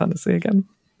Warhammer Fantasy again?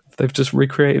 They've just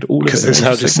recreated all of it.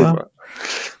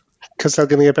 Because they're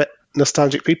going to get a bit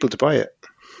nostalgic people to buy it.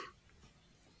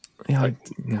 Yeah,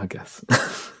 I guess. Do you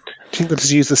think they'll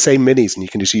just use the same minis and you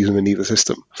can just use them in either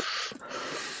system?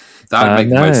 That would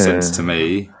make most sense to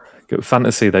me.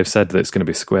 Fantasy, they've said that it's going to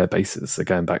be square bases. They're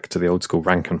going back to the old school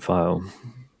rank and file.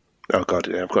 Oh, God,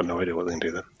 yeah, I've got no idea what they can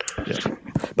do then. Yeah.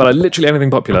 But literally anything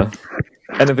popular,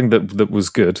 anything that was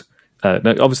good.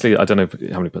 Now, obviously, I don't know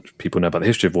how many people know about the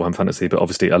history of Warhammer Fantasy, but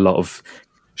obviously a lot of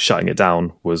shutting it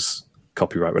down was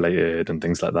copyright related and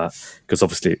things like that, because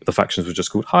obviously the factions were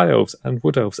just called High Elves and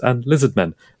Wood Elves and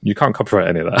Lizardmen. You can't copyright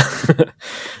any of that.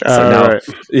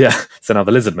 So now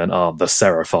the Lizardmen are the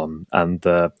Seraphon and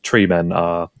the Tree Men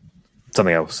are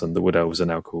something else, and the Wood Elves are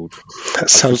now called... That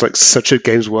sounds like such a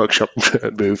Games Workshop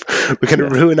move. We're going to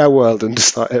ruin our world and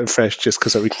start it afresh just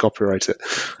because we can copyright it.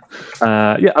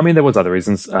 I mean, there was other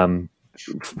reasons.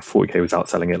 40k was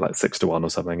outselling it like 6-1 or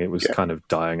something. It was kind of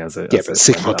dying as it. Yeah, but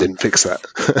Sigmar didn't fix that.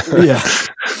 Yeah,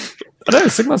 I know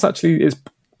Sigmar's actually is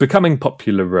becoming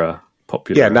popular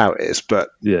popular. Yeah, now it is, but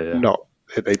not.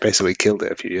 They basically killed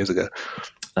it a few years ago.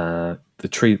 The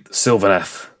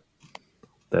Sylvaneth.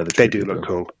 They do look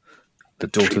cool. The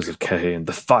Daughters of Cain,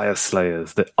 the Fire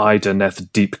Slayers, the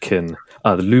Aideneth Deepkin,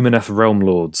 the Lumineth Realm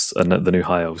Lords, and the new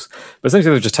High Elves. But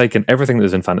essentially, they've just taken everything that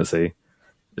was in fantasy.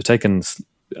 They've taken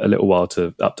a little while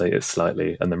to update it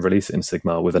slightly, and then release it in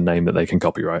Sigmar with a name that they can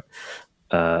copyright,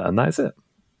 and that is it.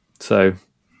 So,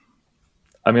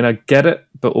 I mean, I get it,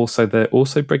 but also they're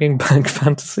also bringing back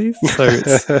fantasy, so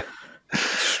it's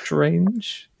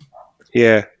strange.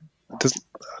 Yeah,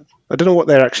 I don't know what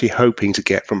they're actually hoping to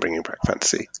get from bringing back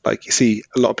fantasy. Like, you see,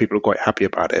 a lot of people are quite happy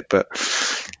about it, but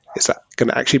is that going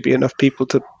to actually be enough people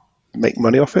to make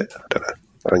money off it? I don't know.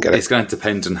 I don't get it. It's going to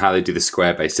depend on how they do the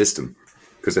square-based system.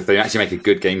 Because if they actually make a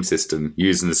good game system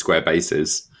using the square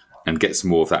bases and get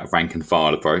some more of that rank and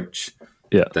file approach,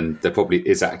 then there probably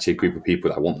is actually a group of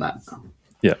people that want that.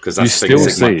 Yeah, because that's the thing.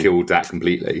 Sigmar killed that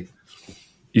completely.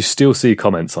 You still see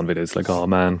comments on videos like, "Oh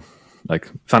man, like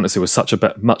fantasy was such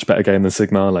a much better game than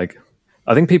Sigmar." Like,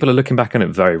 I think people are looking back on it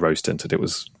very rose tinted. It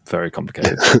was very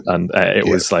complicated, and it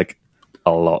was like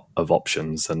a lot of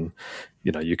options, and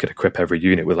you could equip every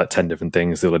unit with like 10 different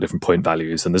things, all the different point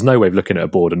values, and there's no way of looking at a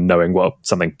board and knowing what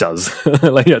something does.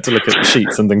 Like, you had to look at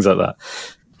sheets and things like that.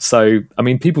 So, I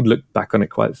mean, people look back on it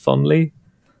quite fondly,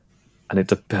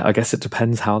 and I guess it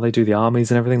depends how they do the armies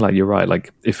and everything. Like, you're right.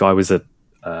 Like, if I was a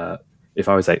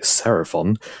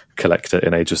Seraphon collector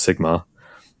in Age of Sigmar,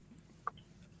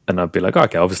 and I'd be like,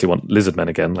 okay, I obviously want Lizardmen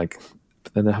again. Like,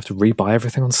 but then they have to rebuy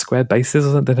everything on square bases,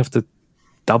 or they'd have to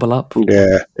double up.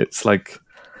 Yeah, it's like,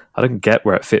 I don't get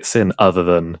where it fits in other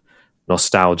than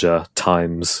nostalgia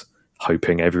times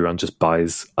hoping everyone just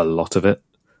buys a lot of it.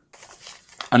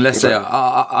 Unless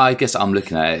I guess I'm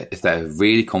looking at it, if they're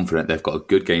really confident they've got a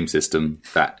good game system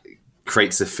that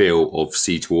creates a feel of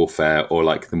siege warfare, or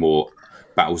like the more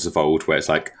battles of old where it's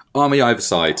like army either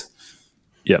side.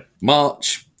 Yep.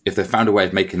 March, if they found a way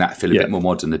of making that feel a bit more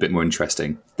modern, a bit more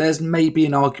interesting, there's maybe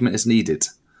an argument that's needed.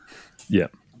 Yeah.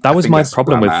 That was my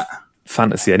problem with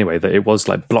fantasy anyway, that it was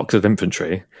like blocks of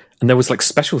infantry, and there was like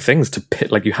special things to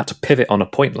like you had to pivot on a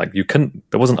point. Like,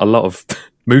 there wasn't a lot of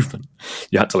movement.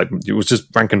 You had to it was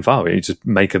just rank and file. You just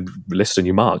make a list and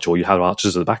you march, or you had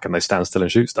archers at the back and they stand still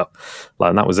and shoot stuff. Like,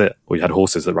 and that was it. Or you had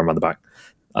horses that run around the back.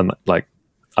 And like,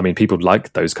 I mean, people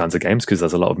like those kinds of games because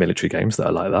there's a lot of military games that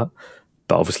are like that.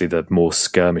 But obviously the more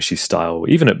skirmishy style,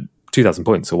 even at 2,000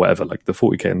 points or whatever, like the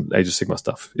 40k and Age of Sigmar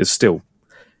stuff is still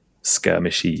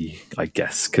skirmishy, I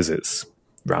guess, because it's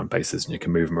round bases and you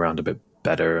can move them around a bit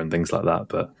better and things like that.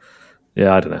 But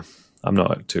yeah, I don't know. I'm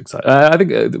not too excited. I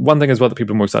think one thing as well that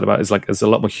people are more excited about is like there's a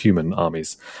lot more human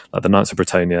armies, like the Knights of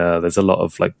Britannia. There's a lot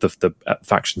of like the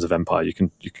factions of Empire. You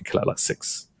can collect like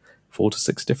 4 to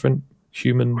 6 different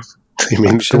human. You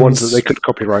mean factions. The ones that they could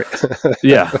copyright?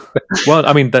 Yeah. Well,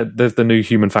 I mean, there's the new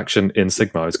human faction in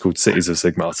Sigmar. It's called Cities of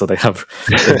Sigmar. So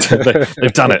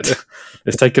they've done it.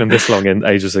 It's taken them this long in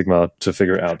Age of Sigmar to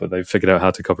figure it out, but they've figured out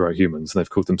how to copyright humans, and they've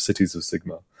called them Cities of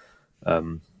Sigmar. I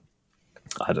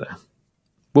don't know.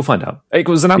 We'll find out. It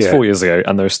was announced 4 years ago,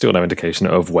 and there's still no indication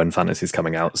of when fantasy's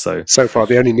coming out. So far,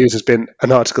 the only news has been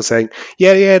an article saying,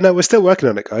 no, we're still working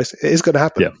on it, guys. It is going to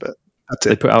happen. Yeah. But that's it.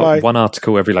 They put out one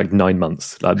article every like 9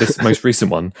 months. Like this most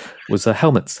recent one was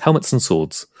helmets and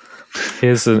swords.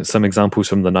 Here's some examples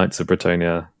from the Knights of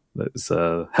Britannia. There's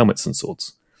helmets and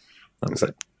swords. That was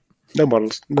it. No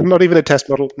models. Not even a test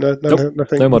model. Nothing.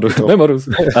 No models. No models.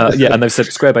 And they've said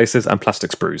square bases and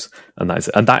plastic sprues, and that is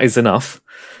it. And that is enough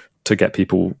to get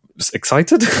people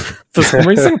excited for some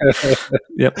reason.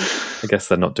 Yep. I guess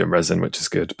they're not doing resin, which is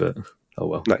good, but oh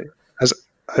well. No. As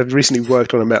I've recently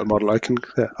worked on a metal model, plastic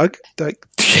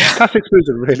sprues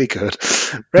are really good.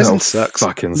 Resin sucks.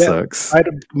 Fucking sucks. I had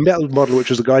a metal model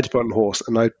which was a guy to put on a horse,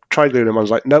 and I tried gluing him. I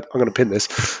was like, nope, I'm going to pin this.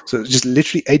 So it's just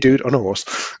literally a dude on a horse.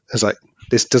 I was like,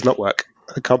 this does not work.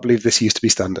 I can't believe this used to be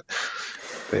standard.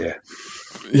 But yeah.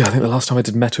 Yeah, I think the last time I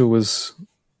did metal was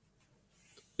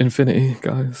Infinity,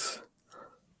 guys.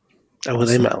 Oh, were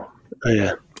they metal? Oh,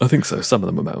 yeah. I think so. Some of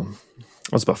them were metal.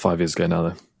 That was about 5 years ago now,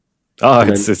 though.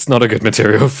 It's not a good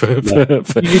material for You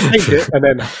paint it, and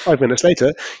then 5 minutes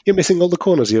later, you're missing all the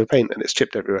corners of your paint, and it's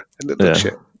chipped everywhere. It looks like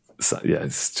shit. So,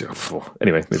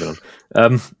 anyway, moving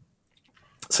on.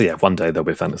 So yeah, one day there'll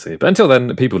be fantasy, but until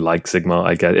then, people like Sigmar.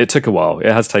 I get it. Took a while.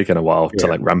 It has taken a while to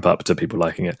like ramp up to people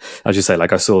liking it. As you say,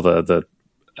 like I saw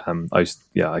I used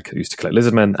to collect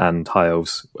Lizardmen and High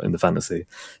Elves in the fantasy,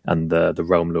 and the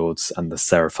Realm Lords and the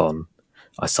Seraphon.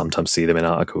 I sometimes see them in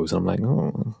articles, and I'm like,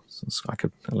 oh,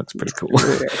 that looks pretty cool.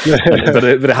 but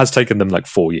it has taken them like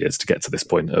 4 years to get to this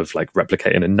point of like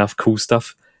replicating enough cool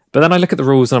stuff. But then I look at the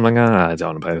rules, and I'm like, I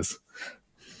don't want to play this.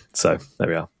 So there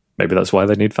we are. Maybe that's why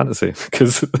they need fantasy,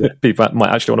 because people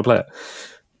might actually want to play it.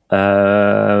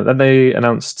 Then they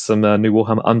announced some new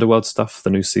Warhammer Underworld stuff. The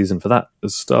new season for that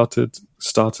has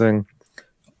starting.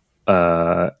 Do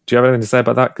you have anything to say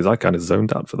about that? Because I kind of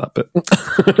zoned out for that bit.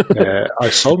 I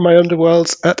sold my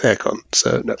Underworlds at Airecon,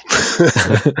 so no.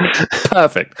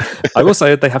 Perfect. I will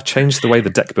say they have changed the way the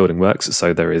deck building works,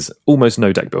 so there is almost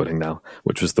no deck building now,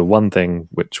 which was the one thing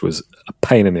which was a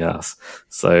pain in the ass.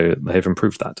 So they've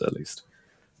improved that at least.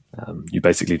 You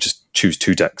basically just choose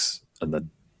 2 decks, and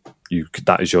then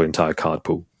that is your entire card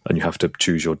pool, and you have to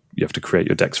create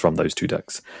your decks from those 2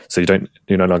 decks. So you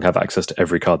no longer have access to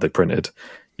every card they printed.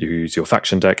 You use your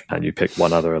faction deck, and you pick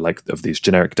one other of these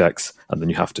generic decks, and then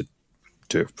you have to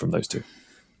do it from those 2,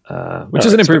 which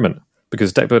is an improvement,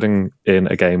 because deck building in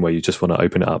a game where you just want to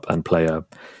open it up and play a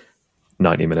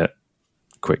 90-minute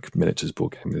quick miniatures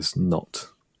board game is not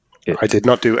it. I did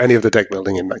not do any of the deck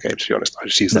building in that game, to be honest. I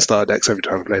just used the starter decks every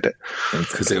time I played it.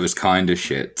 Because it was kind of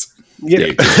shit. Yeah.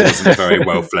 It wasn't a very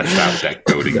well fleshed out deck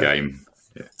building game.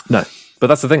 Yeah. No, but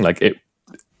that's the thing. Like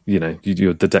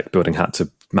the deck building had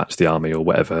to match the army or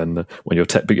whatever, and when your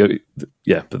but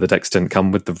the decks didn't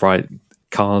come with the right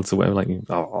cards or whatever.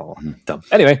 Dumb.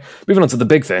 Anyway, moving on to the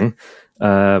big thing.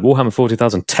 Warhammer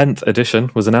 40,000 10th edition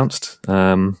was announced.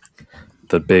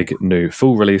 The big new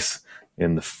full release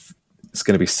it's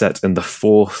going to be set in the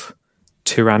 4th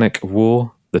Tyrannic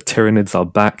War. The Tyranids are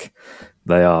back.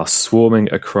 They are swarming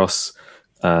across.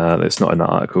 It's not in that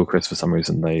article, Chris. For some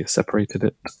reason, they separated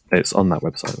it. It's on that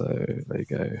website, though. There you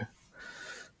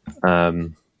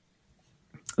go.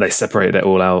 They separated it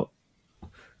all out.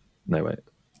 No, wait.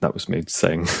 That was me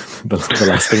saying the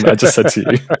last thing that I just said to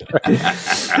you.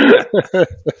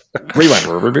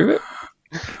 Rewind.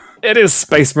 It is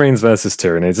Space Marines versus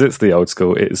Tyranids. It's the old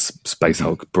school. It is Space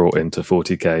Hulk brought into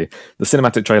 40k. The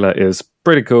cinematic trailer is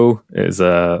pretty cool. It is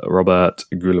Robert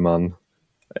Guillemin.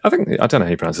 I don't know how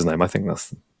you pronounce his name. I think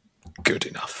that's good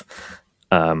enough.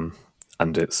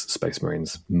 And it's Space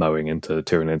Marines mowing into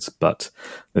Tyranids, but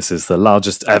this is the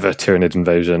largest ever Tyranid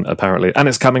invasion, apparently, and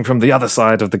it's coming from the other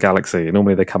side of the galaxy.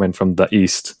 Normally they come in from the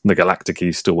east, the galactic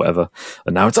east or whatever,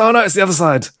 and now it's the other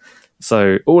side.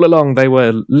 So all along they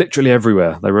were literally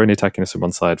everywhere. They were only attacking us from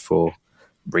one side for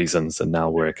reasons, and now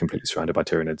we're completely surrounded by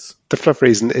Tyranids. The fluff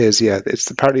reason is,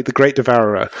 it's apparently the Great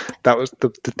Devourer. That was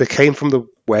they came from the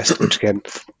west, which again,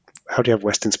 how do you have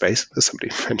west in space? As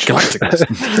somebody mentioned. Galactic.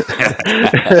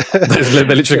 They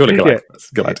literally call it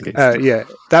Galactic.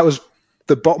 That was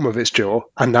the bottom of its jaw,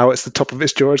 and now it's the top of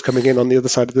its jaw is coming in on the other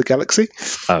side of the galaxy.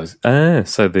 So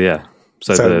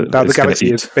now the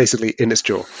galaxy is basically in its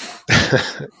jaw.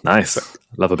 Nice.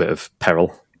 Love a bit of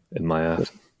peril in my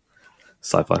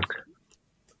sci-fi.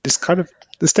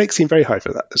 The stakes seem very high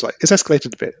for that. It's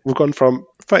escalated a bit. We've gone from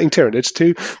fighting Tyranids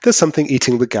to there's something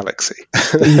eating the galaxy.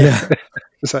 Yeah.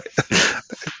 It's like,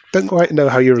 don't quite know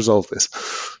how you resolve this.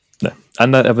 No,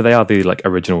 and they are the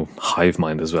original hive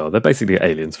mind as well. They're basically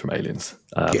aliens from Aliens.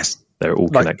 Yes, they're all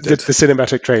connected. The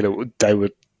cinematic trailer, they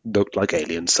would look like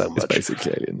aliens so much. It's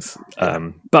basically aliens.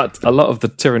 But a lot of the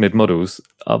Tyranid models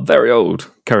are very old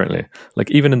currently.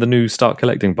 Even in the new Start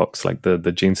Collecting box,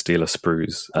 the Gene Stealer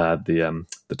sprues, the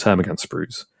Termagant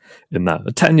sprues in that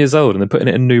are 10 years old, and they're putting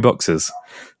it in new boxes.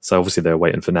 So obviously they're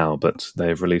waiting for now, but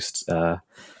they've released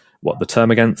what the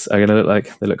Termagants are going to look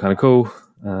like. They look kind of cool.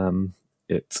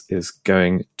 It is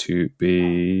going to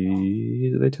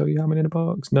be... Did they tell you how many in a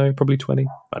box? No, probably 20.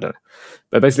 I don't know.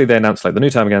 But basically they announced the new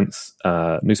Termagants,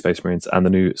 new Space Marines, and the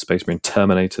new Space Marine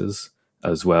Terminators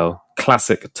as well.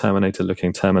 Classic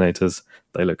Terminator-looking Terminators.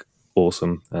 They look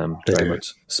awesome. Very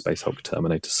much Space Hulk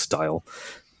Terminator style.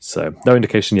 So no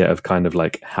indication yet of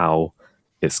how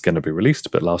it's going to be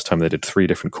released, but last time they did 3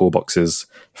 different core boxes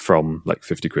from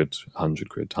 50 quid, 100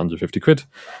 quid, 150 quid.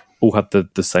 All had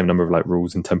the same number of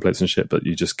rules and templates and shit, but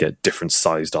you just get different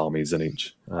sized armies in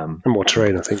each. And more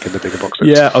terrain, I think, in the bigger boxes.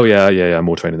 Yeah,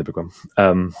 more terrain in the big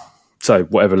one. So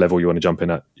whatever level you want to jump in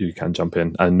at, you can jump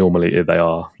in. And normally they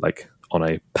are on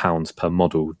a pounds per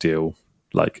model deal,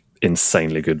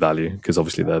 insanely good value, because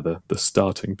obviously they're the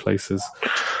starting places.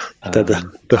 They're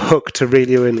the hook to reel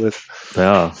you in with. They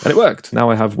are, and it worked.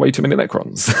 Now I have way too many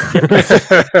Necrons.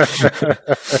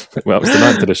 Well, it was the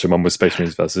 9th edition one with Space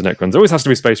Marines versus Necrons. It always has to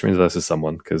be Space Marines versus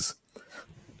someone, because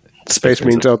Space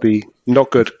Marines are the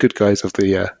not good guys of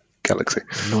the galaxy.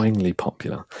 Annoyingly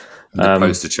popular. The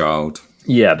poster child.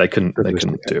 Yeah, they couldn't do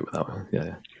it without one.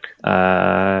 Yeah.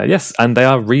 Yes, and they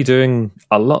are redoing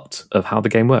a lot of how the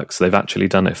game works. They've actually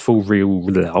done a full rules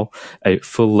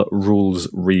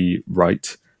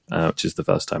rewrite, which is the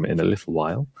first time in a little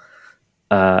while.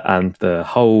 And the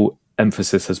whole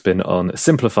emphasis has been on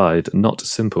simplified, not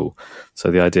simple.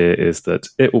 So the idea is that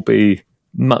it will be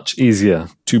much easier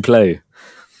to play,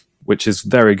 which is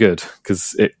very good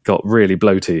because it got really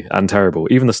bloaty and terrible.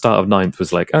 Even the start of 9th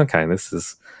was like, okay,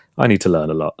 I need to learn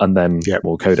a lot. And then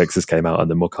more codexes came out, and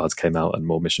then more cards came out, and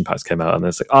more mission packs came out. And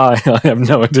it's like, I have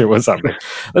no idea what's happening.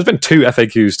 There's been 2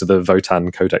 FAQs to the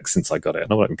Votan codex since I got it,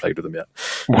 and I haven't played with them yet.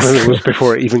 One of them was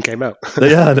before it even came out.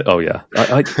 Yeah. Oh, yeah.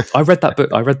 I read that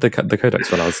book. I read the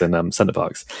codex when I was in Center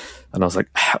Parks, and I was like,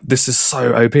 this is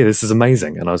so OP. This is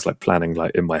amazing. And I was like planning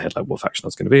like in my head like what faction I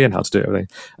was going to be and how to do everything.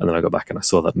 And then I got back and I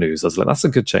saw that news. I was like, that's a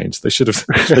good change. They should have.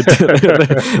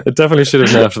 They definitely should have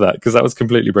nerfed that because that was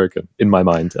completely broken in my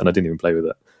mind, and I didn't even play with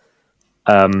it.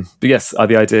 But yes,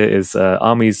 the idea is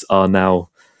armies are now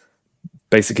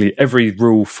basically every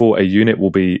rule for a unit will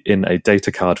be in a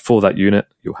data card for that unit.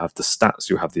 You'll have the stats,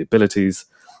 you'll have the abilities.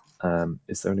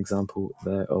 Is there an example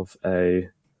there of the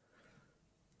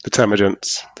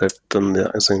Termagants? They've done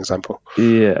that as an example.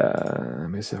 Yeah, let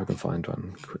me see if I can find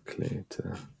one quickly.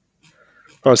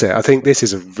 I think this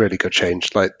is a really good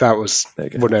change. Like that was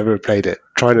whenever I played it,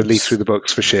 trying to leaf through the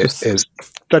books for shit is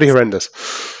bloody horrendous.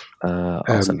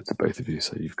 I'll send it to both of you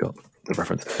so you've got the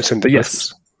reference. But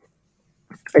yes,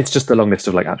 it's just a long list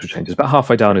of like actual changes. But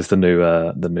halfway down is the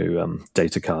new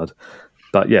data card.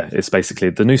 But yeah, it's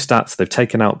basically the new stats. They've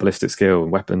taken out ballistic skill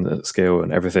and weapon skill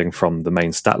and everything from the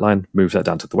main stat line, moved that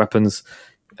down to the weapons.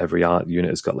 Every unit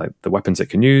has got like the weapons it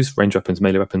can use, range weapons,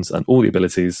 melee weapons, and all the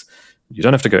abilities. You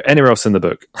don't have to go anywhere else in the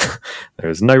book. There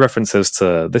is no references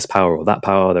to this power or that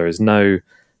power. There is no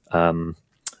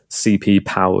CP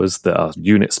powers that are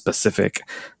unit specific.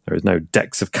 There is no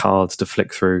decks of cards to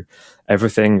flick through.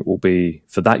 Everything will be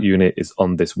for that unit is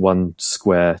on this one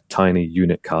square tiny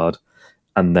unit card.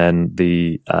 And then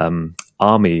the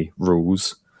army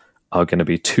rules are going to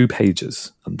be 2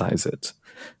 pages, and that is it.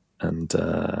 And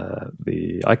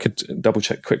I could double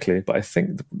check quickly, but I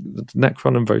think the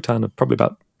Necron and Votan are probably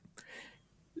about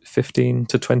 15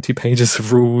 to 20 pages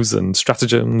of rules and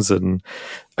stratagems and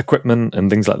equipment and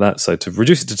things like that. So to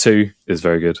reduce it to 2 is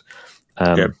very good.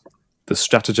 The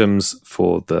stratagems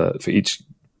for each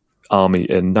army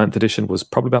in 9th edition was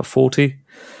probably about 40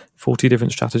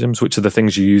 different stratagems, which are the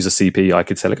things you use a CP. I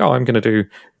could say like, I'm going to do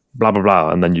blah, blah,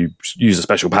 blah, and then you use a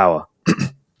special power.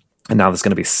 And now there's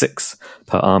going to be 6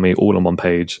 per army, all on one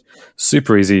page.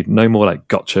 Super easy. No more like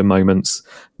gotcha moments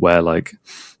where like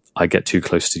I get too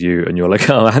close to you and you're like,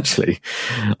 oh, actually,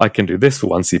 I can do this for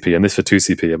 1 CP and this for 2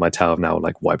 CP, and my tower have now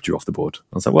like wiped you off the board.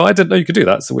 I was like, well, I didn't know you could do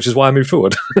that, so which is why I moved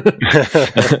forward.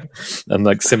 And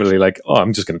like similarly, like,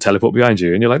 I'm just going to teleport behind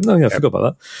you, and you're like, no, yeah, I forgot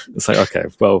about that. It's like, okay,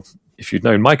 well, if you'd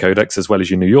known my codex as well as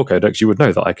you knew your codex, you would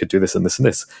know that I could do this and this and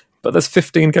this. But there's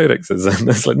 15 codexes, and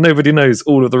there's like nobody knows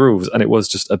all of the rules, and it was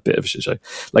just a bit of a shit show.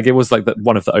 Like it was like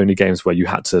one of the only games where you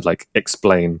had to like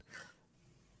explain.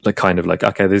 Like kind of like,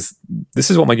 okay, this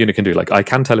is what my unit can do. Like I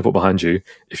can teleport behind you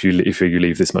if you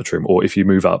leave this much room, or if you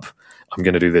move up, I'm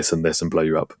going to do this and this and blow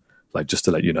you up. Like just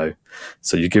to let you know.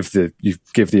 So you give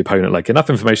the opponent like enough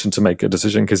information to make a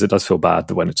decision, because it does feel bad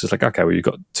when it's just like, okay, well you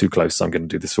got too close, so I'm going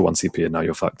to do this for 1 CP and now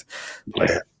you're fucked. Like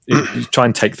you try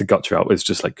and take the gotcha out with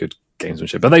just like good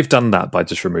gamesmanship. But they've done that by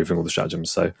just removing all the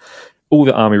stratagems. So all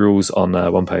the army rules on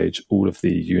 1 page, all of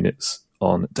the units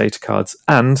on data cards,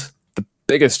 and the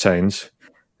biggest change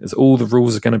is all the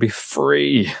rules are going to be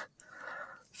free.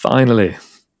 Finally.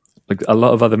 Like a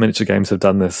lot of other miniature games have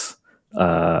done this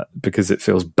because it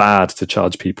feels bad to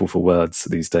charge people for words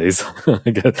these days.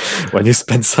 When you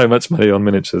spend so much money on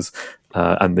miniatures,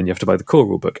 and then you have to buy the core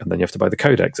rulebook, and then you have to buy the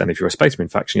codex, and if you're a Space Marine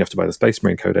faction, you have to buy the Space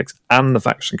Marine codex and the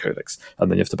faction codex, and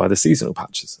then you have to buy the seasonal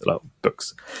patches, like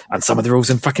books, and some of the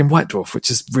rules in fucking White Dwarf, which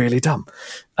is really dumb.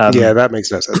 Yeah, that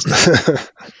makes no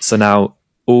sense. So now,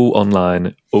 all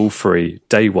online, all free,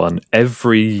 day 1.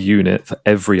 Every unit for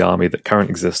every army that currently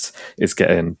exists is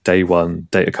getting day 1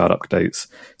 data card updates.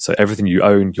 So everything you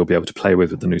own, you'll be able to play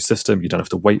with the new system. You don't have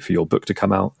to wait for your book to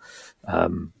come out.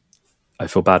 I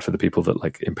feel bad for the people that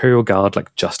like Imperial Guard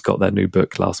like just got their new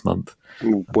book last month.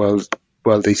 World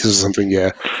Eaters or something,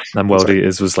 yeah. And World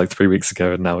Eaters was like 3 weeks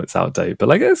ago, and now it's out of date. But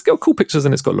like it's got cool pictures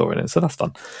and it's got lore in it, so that's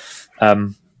fun.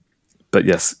 But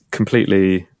yes,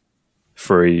 completely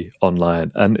free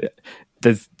online, and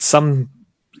there's some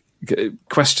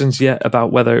questions yet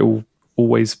about whether it will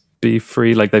always be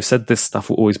free. Like they've said this stuff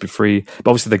will always be free,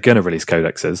 but obviously they're going to release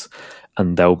codexes,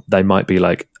 and they might be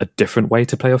like a different way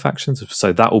to play your factions.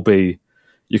 So that will be,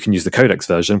 you can use the codex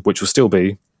version, which will still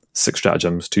be 6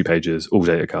 stratagems, 2 pages, all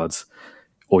data cards,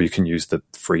 or you can use the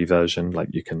free version. Like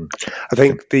you can, I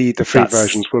think the free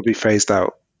versions will be phased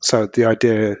out. So the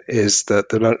idea is that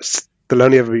there'll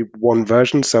only ever be one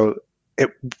version. So it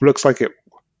looks like it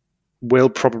will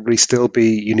probably still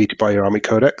be you need to buy your army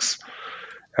codex,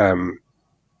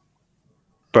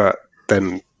 but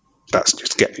then that's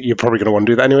just you're probably going to want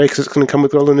to do that anyway because it's going to come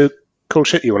with all the new cool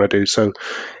shit you want to do. So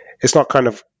it's not kind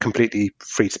of completely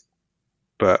free,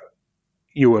 but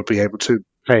you will be able to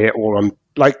play it all on,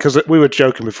 like, because we were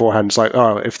joking beforehand. It's like,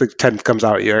 oh, if the 10th comes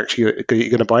out, you're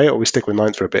going to buy it, or we stick with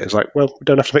 9th for a bit. It's like, well, we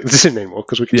don't have to make the decision anymore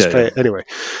because we can just play it anyway.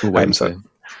 So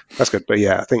that's good. But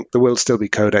yeah, I think there will still be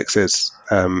codexes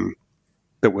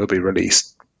that will be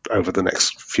released over the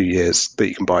next few years that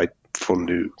you can buy for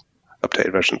new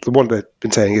updated versions. The one they've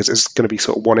been saying is it's going to be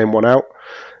sort of one in, one out.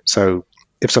 So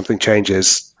if something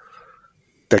changes,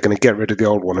 they're going to get rid of the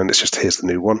old one and it's just here's the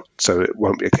new one. So it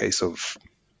won't be a case of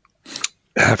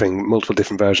having multiple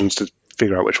different versions to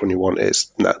figure out which one you want.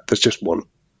 No, there's just one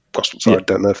possible. So I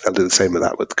don't know if they'll do the same with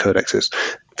that with the codexes.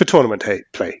 For tournament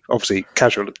play, obviously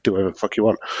casual, do whatever the fuck you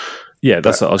want. Yeah,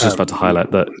 that's what I was just about to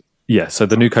highlight that. Yeah, so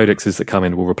the new codexes that come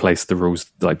in will replace the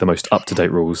rules, like the most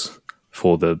up-to-date rules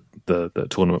for the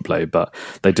tournament play, but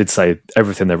they did say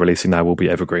everything they're releasing now will be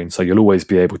evergreen, so you'll always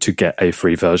be able to get a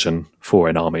free version for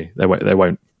an army. They won't,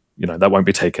 that won't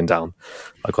be taken down.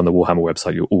 Like on the Warhammer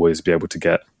website, you'll always be able to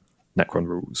get Necron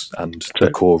rules and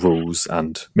the core rules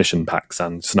and mission packs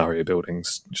and scenario building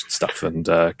stuff and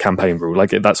campaign rule.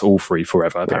 Like that's all free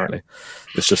forever, apparently.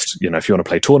 It's just, if you want to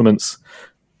play tournaments,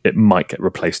 it might get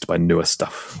replaced by newer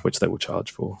stuff, which they will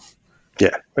charge for.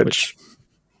 Yeah, which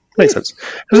makes sense.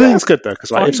 I think it's good though,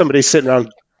 because if somebody's sitting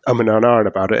around and ahhing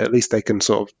about it, at least they can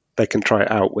try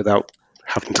it out without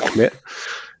having to commit.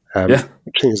 Which I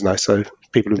think is nice. So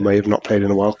people who may have not played in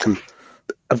a while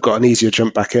have got an easier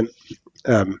jump back in.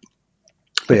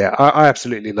 But yeah, I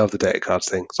absolutely love the data cards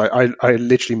thing. So I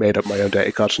literally made up my own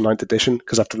data cards for 9th edition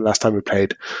because after the last time we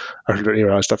played, I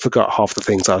realized I forgot half the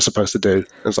things I was supposed to do.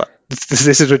 I was like,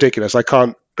 this is ridiculous. I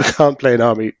can't play an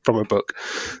army from a book.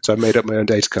 So I made up my own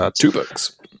data cards. 2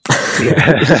 books.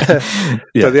 Yeah.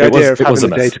 So the idea of having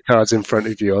the data cards in front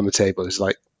of you on the table is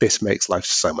like, this makes life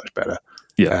so much better.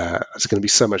 Yeah. It's going to be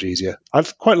so much easier. I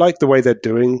quite like the way they're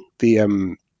doing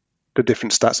the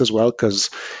different stats as well, because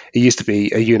it used to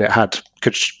be a unit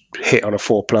could hit on a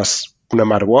 4+ no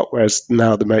matter what, whereas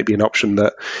now there might be an option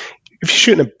that if you're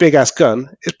shooting a big ass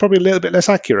gun, it's probably a little bit less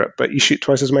accurate, but you shoot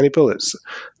twice as many bullets.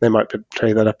 They might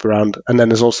play that up around. And then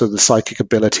there's also the psychic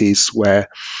abilities where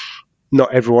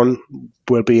not everyone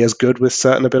will be as good with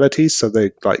certain abilities. So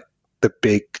they like the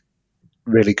big,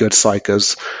 really good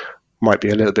psychers might be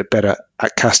a little bit better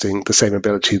at casting the same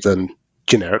ability than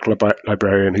generic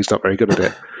librarian who's not very good at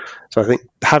it. So I think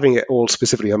having it all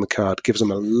specifically on the card gives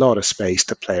them a lot of space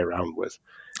to play around with.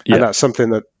 Yeah. And that's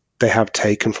something that they have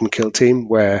taken from Kill Team,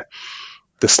 where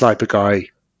the sniper guy,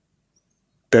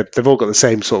 they've all got the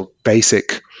same sort of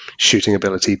basic shooting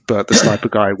ability, but the sniper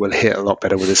guy will hit a lot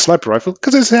better with his sniper rifle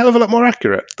because it's a hell of a lot more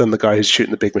accurate than the guy who's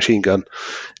shooting the big machine gun,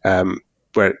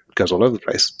 where it goes all over the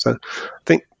place. So I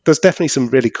think there's definitely some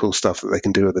really cool stuff that they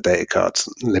can do with the data cards,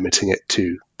 limiting it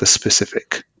to the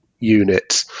specific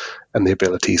unit and the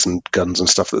abilities and guns and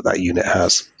stuff that unit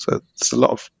has. So there's a lot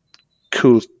of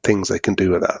cool things they can do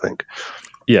with that, I think.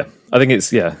 Yeah, I think it's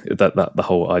that the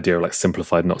whole idea of like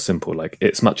simplified, not simple. Like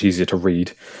it's much easier to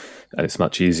read, and it's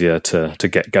much easier to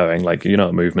get going. Like you know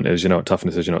what movement is, you know what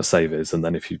toughness is, you know what save is, and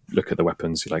then if you look at the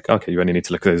weapons, you're like, okay, you only need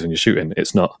to look at those when you're shooting.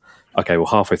 It's not okay. Well,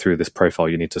 halfway through this profile,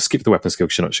 you need to skip the weapon skill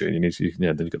because you're not shooting. You need to,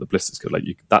 then you've got the ballistic skill. Like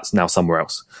that's now somewhere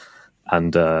else.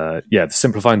 And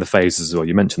simplifying the phases as well.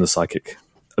 You mentioned the psychic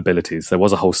abilities. There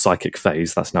was a whole psychic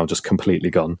phase that's now just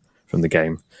completely gone from the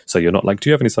game. So you're not like, do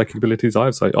you have any psychic abilities? I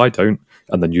don't.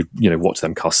 And then you watch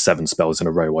them cast 7 spells in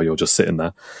a row while you're just sitting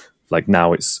there. Like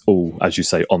now it's all, as you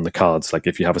say, on the cards. Like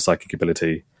if you have a psychic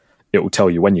ability, it will tell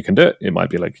you when you can do it. It might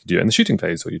be like you do it in the shooting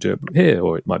phase, or you do it here,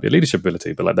 or it might be a leadership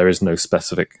ability. But like there is no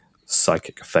specific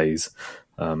psychic phase.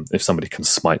 If somebody can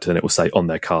smite, then it will say on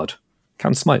their card,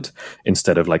 can smite,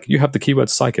 instead of like you have the keyword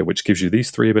psychic, which gives you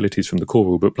these 3 abilities from the core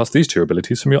rulebook plus these 2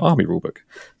 abilities from your army rulebook.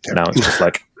 Yep. Now it's just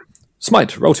like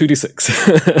smite, roll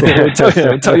 2d6.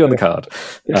 it'll tell you on the card,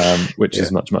 which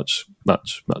is much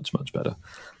better.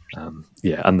 And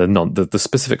the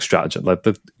specific stratagem, like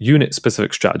the unit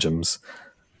specific stratagems,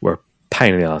 were a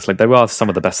pain in the ass. Like they were some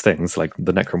of the best things. Like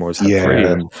the Necromorphs had 3,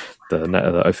 and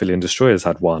the Ophelian Destroyers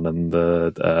had 1, and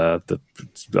the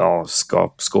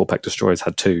Scorpec Destroyers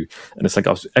had 2. And it's like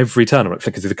every turn I'm like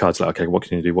flicking through the cards, like, okay, what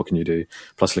can you do?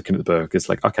 Plus looking at the book, it's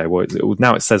like, okay, well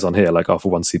now it says on here like, for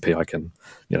 1 CP I can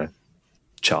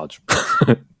charge.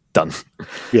 Done.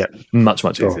 Yeah, much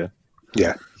easier.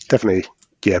 Yeah, definitely.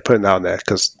 Yeah, putting that on there,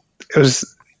 because it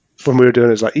was when we were doing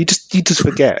it, it's like you just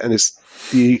forget, and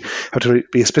you have to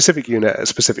be a specific unit at a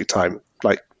specific time.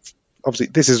 Like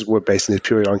obviously we're basing this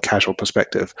purely on casual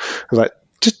perspective. I was like,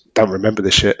 just don't remember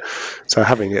this shit. So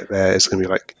having it there is going to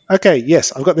be like, okay,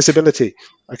 yes, I've got this ability.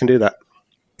 I can do that.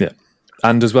 Yeah.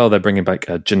 And as well, they're bringing back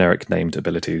generic named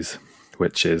abilities,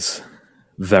 which is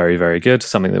very, very good.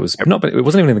 Something that was it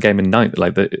wasn't even in the game in in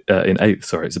 8th,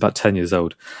 sorry, it's about 10 years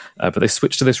old. But they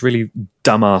switched to this really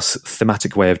dumbass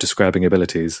thematic way of describing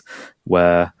abilities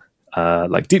where,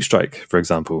 like Deep Strike, for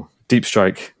example. Deep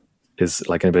Strike is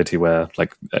like an ability where,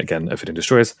 like, again, if it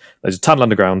destroys, they just tunnel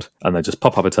underground and they just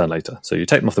pop up a turn later. So you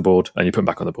take them off the board and you put them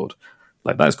back on the board.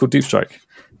 Like, that is called Deep Strike.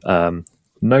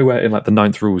 Nowhere in like the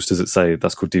 9th rules does it say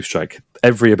that's called Deep Strike.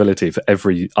 Every ability for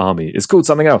every army is called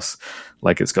something else.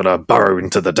 Like, it's got a burrow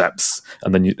into the depths,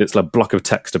 and then it's like a block of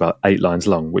text about 8 lines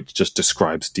long, which just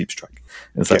describes Deep Strike.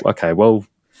 And it's like, okay, well,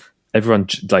 everyone,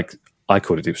 like, I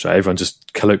called it Deep Strike. Everyone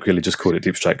just colloquially just called it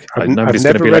Deep Strike. Like, nobody's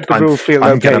going to be like, I'm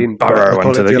going to burrow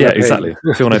into the... Yeah, exactly.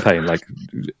 Feel no pain. Like,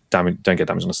 don't get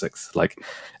damage on a 6th. Like,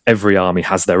 every army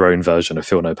has their own version of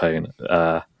Feel No Pain.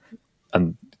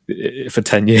 And for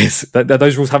 10 years,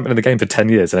 those rules haven't been in the game for 10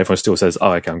 years, and everyone still says,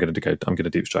 oh, okay, I'm going to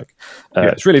Deep Strike.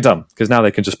 It's really dumb, because now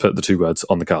they can just put the 2 words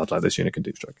on the card, like, this unit can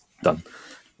Deep Strike. Done.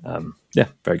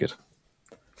 Very good.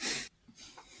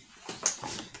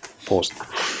 Pause.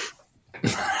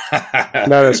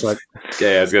 No, that's fine.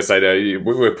 Yeah, I was going to say, no,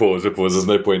 we're pause. There's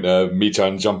no point me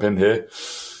trying to jump in here.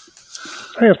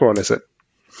 I think that's more or less it.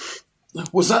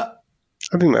 What's that?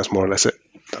 I think that's more or less it.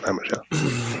 Don't know how much else.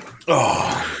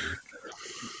 Oh.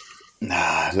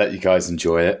 Nah, let you guys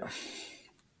enjoy it.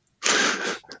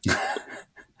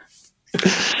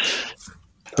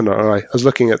 I'm not alright. I was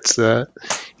looking at,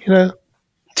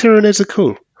 Tyranids are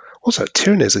cool. Also,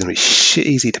 Tyranids are going to be shit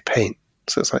easy to paint.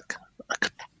 So it's like, I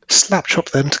could slap chop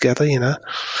them together, I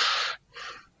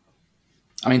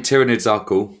mean, Tyranids are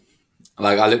cool.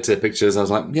 Like, I looked at the pictures, I was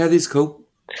like, yeah, these are cool.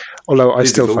 Although I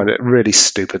still find it really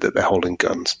stupid that they're holding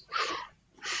guns.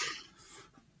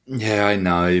 Yeah, I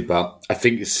know, but I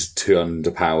think it's just too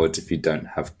underpowered if you don't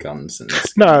have guns.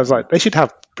 No, I was like, they should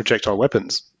have projectile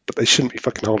weapons, but they shouldn't be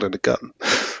fucking holding a gun.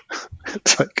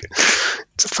 It's like,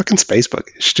 it's a fucking space bug.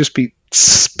 It should just be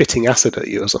spitting acid at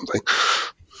you or something.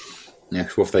 Yeah,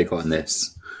 what have they got in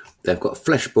this? They've got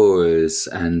flesh borers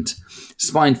and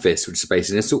spine fist, which is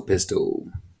basically an assault pistol,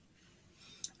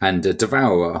 and a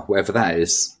devourer, whatever that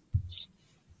is.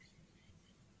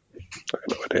 I have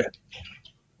no idea.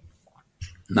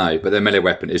 No, but their melee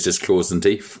weapon is just claws and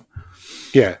teeth.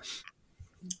 Yeah.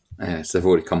 Yeah, so they've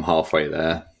already come halfway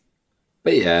there.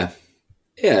 But yeah,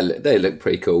 they look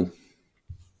pretty cool.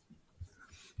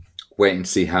 Waiting to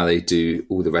see how they do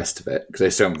all the rest of it, because they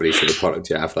still haven't released the product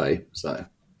yet, have they? So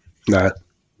no,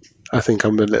 I think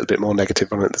I'm a little bit more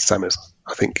negative on it this time.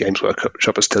 I think Games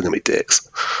Workshop are still going to be dicks.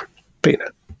 But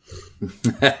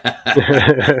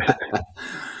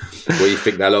Well, you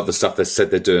think that a lot of the stuff they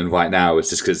said they're doing right now is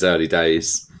just because it's early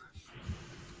days,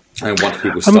 and once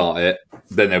people start it,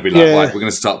 then they'll be like, right, we're going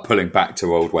to start pulling back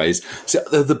to old ways. So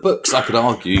the books, I could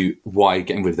argue why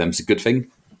getting rid of them is a good thing,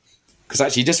 because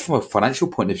actually, just from a financial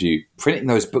point of view, printing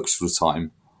those books all the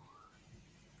time,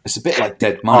 it's a bit like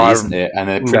dead money, isn't it? And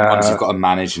then print ones you've got to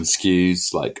manage and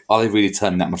skews. Like, are they really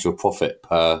turning that much of a profit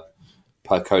per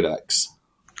codex?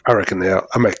 I reckon they are.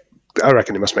 I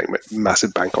reckon they must make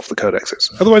massive bank off the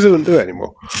codexes. Otherwise, they wouldn't do it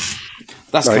anymore.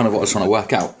 That's kind of what I was trying to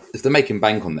work out. If they're making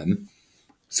bank on them,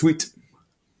 sweet.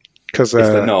 Because if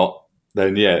they're not,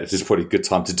 then it's just probably a good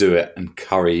time to do it and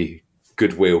curry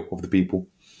goodwill of the people.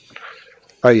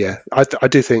 Oh yeah, I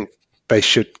do think they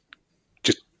should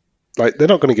just, like, they're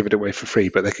not going to give it away for free,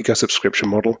 but they could go subscription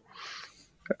model,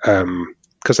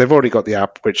 because they've already got the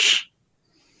app, which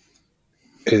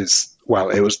is, well,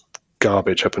 it was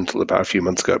garbage up until about a few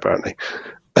months ago, apparently.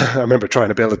 I remember trying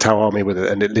to build a Tau army with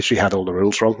it, and it literally had all the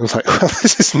rules wrong. I was like, well,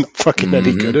 this isn't fucking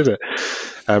any good, is it?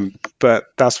 But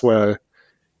that's where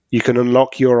you can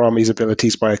unlock your army's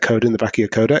abilities by a code in the back of your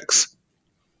codex.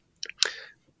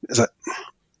 It's like,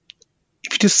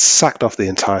 if you just sacked off the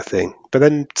entire thing, but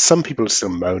then some people still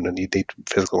moan and you need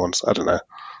physical ones. I don't know.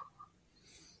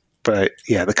 But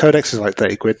yeah, the codex is like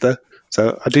 30 quid though.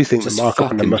 So I do think the markup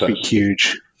on them must be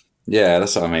huge. Yeah,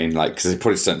 that's what I mean. Like, because they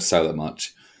probably don't sell that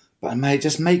much. But mate,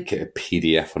 just make it a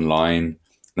PDF online.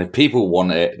 And if people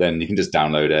want it, then you can just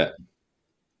download it.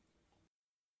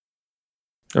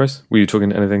 Iris, were you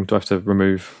talking anything? Do I have to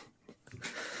remove?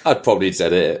 I'd probably just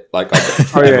edit it. Like,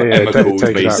 Emma called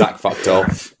me, Zach fucked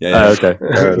off. Yeah. Okay.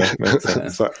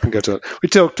 We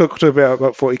talked about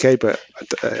 40k, but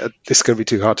this is going to be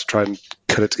too hard to try and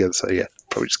cut it together. So yeah,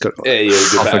 probably just cut it off.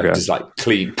 Yeah, just like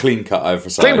clean cut over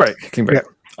side. Clean break. Yeah.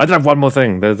 I did have one more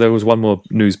thing. There was one more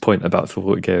news point about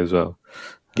 40k as well.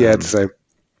 Yeah, it's the same.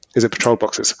 Is it patrol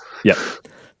boxes? Yeah.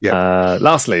 Yeah.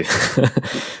 Lastly,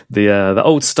 the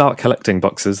old start collecting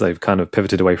boxes, they've kind of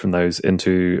pivoted away from those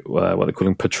into what they're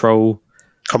calling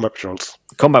combat patrols.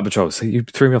 Combat patrols. So you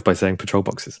threw me off by saying patrol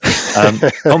boxes.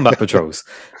 Combat patrols.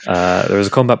 There is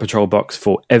a combat patrol box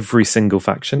for every single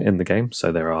faction in the game,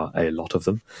 so there are a lot of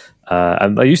them.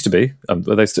 And they used to be,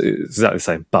 exactly the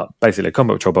same. But basically, a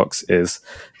combat patrol box is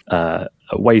a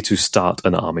way to start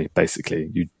an army. Basically,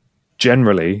 you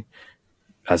generally,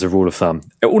 as a rule of thumb,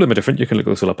 all of them are different. You can look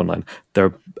this all up online.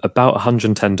 They're about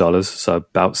 $110, so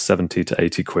about 70 to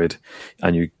 80 quid,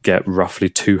 and you get roughly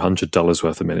 $200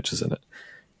 worth of miniatures in it,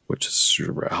 which is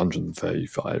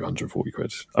 135, 140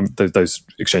 quid. Those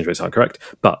exchange rates aren't correct,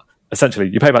 but essentially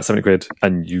you pay about 70 quid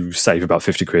and you save about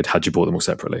 50 quid had you bought them all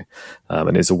separately.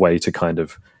 And it's a way to kind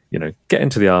of, get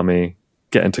into the army,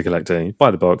 get into collecting, buy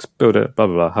the box, build it, blah,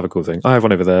 blah, blah, have a cool thing. I have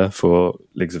one over there for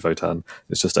Leagues of Votann.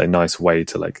 It's just a nice way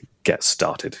to get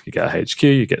started. You get a HQ,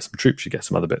 you get some troops, you get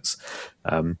some other bits.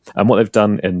 And what they've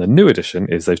done in the new edition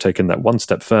is they've taken that one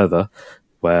step further,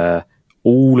 where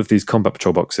all of these combat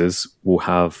patrol boxes will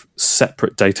have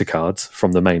separate data cards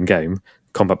from the main game,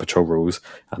 combat patrol rules,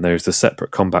 and there's the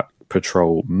separate combat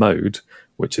patrol mode,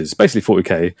 which is basically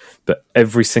 40k, but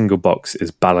every single box is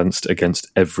balanced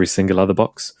against every single other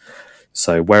box.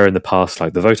 So where in the past, the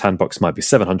Votann box might be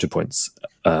 700 points,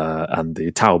 and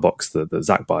the Tau box that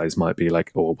Zach buys might be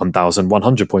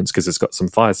 1,100 points because it's got some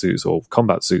fire suits or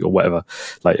combat suit or whatever.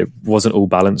 It wasn't all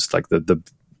balanced,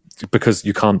 because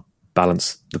you can't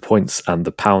balance the points and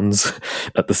the pounds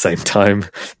at the same time,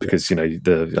 because the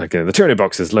Tyranid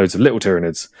box is loads of little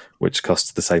Tyranids which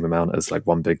costs the same amount as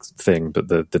one big thing, but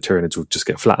the Tyranids will just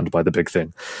get flattened by the big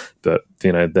thing. But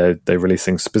they're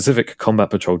releasing specific combat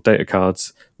patrol data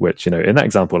cards, which in that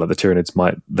example, the Tyranids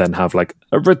might then have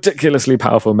a ridiculously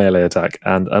powerful melee attack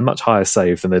and a much higher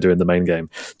save than they do in the main game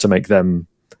to make them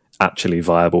actually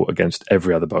viable against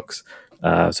every other box.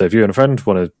 So if you and a friend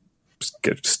want to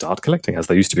start collecting, as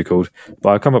they used to be called,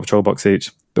 buy a combat patrol box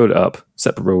each, build it up,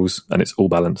 separate rules, and it's all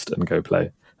balanced, and go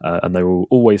play. And they will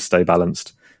always stay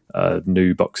balanced.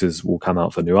 New boxes will come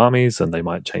out for new armies, and they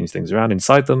might change things around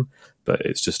inside them, but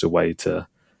it's just a way to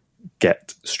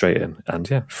get straight in.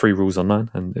 And free rules online,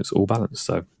 and it's all balanced.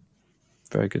 So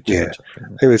very good. Yeah, I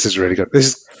think this is really good.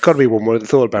 This has got to be one more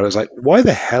thought about it. It's why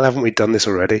the hell haven't we done this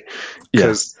already?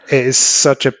 Because it is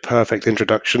such a perfect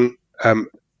introduction.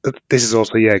 This is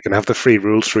also, going to have the free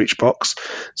rules for each box.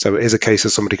 So it is a case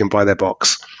of somebody can buy their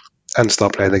box and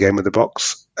start playing the game with the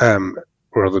box.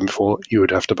 Rather than before, you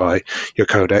would have to buy your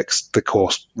codex, the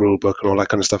course rule book, and all that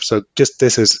kind of stuff. So just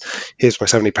here's my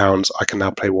 £70. I can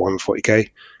now play Warhammer 40k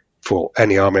for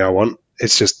any army I want.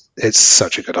 It's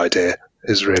such a good idea.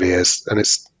 It really is. And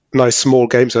it's a nice small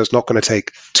game, so it's not going to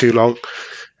take too long.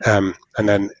 And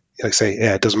then,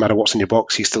 it doesn't matter what's in your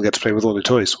box. You still get to play with all the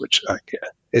toys, which,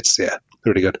 it's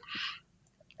really good.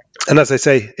 And as I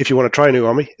say, if you want to try a new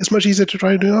army, it's much easier to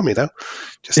try a new army though.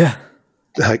 You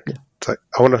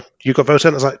got Votann.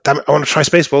 I was damn it, I want to try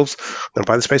Space Wolves. I'm going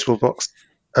to buy the Space Wolves box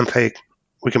and play.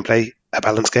 We can play a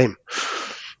balanced game.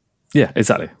 Yeah,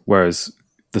 exactly. Whereas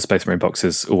the Space Marine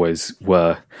boxes always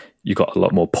were, you got a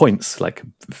lot more points,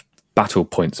 battle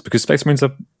points, because Space Marines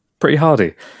are pretty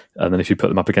hardy. And then if you put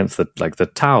them up against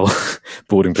the Tau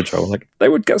boarding patrol, they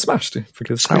would get smashed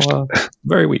because Tau are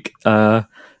very weak. But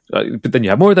then you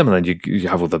have more of them, and then you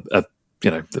have all the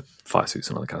the fire suits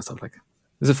and all that kind of stuff.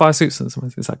 Is it fire suits?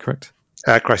 Is that correct?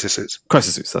 Crisis suits.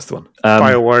 Crisis suits, that's the one.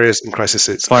 Fire warriors and crisis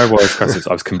suits. Fire warriors, crisis suits.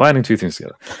 I was combining two things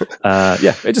together.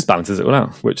 It just balances it all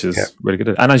out, which is really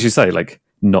good. And as you say,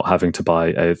 not having to buy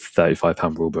a £35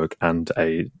 rulebook and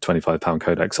a £25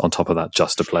 codex on top of that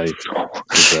just to play. You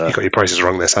got your prices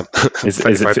wrong there, Sam. Is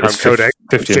it codex?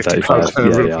 50 and 35.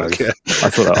 I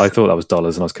thought that was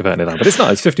dollars, and I was converting it down. But it's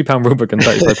not. It's £50 rulebook and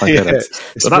 £35 codex.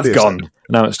 So that's gone.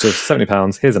 Now it's just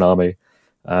 £70. Here's an army.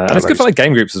 And it's good for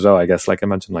game groups as well, I guess.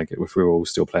 Imagine if we were all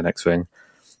still playing X-Wing,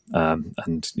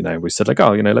 and we said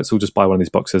let's all just buy one of these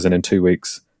boxes, and in 2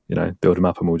 weeks, build them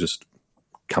up, and we'll just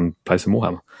come play some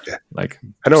Warhammer. Yeah, and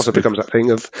it also becomes that thing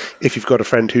of, if you've got a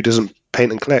friend who doesn't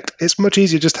paint and collect, it's much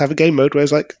easier just to have a game mode where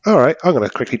it's all right, I'm going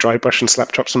to quickly dry brush and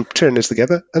slap chop some Tyranids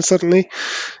together, and suddenly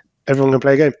everyone can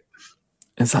play a game.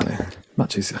 Exactly.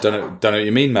 Much easier. Don't know what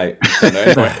you mean, mate.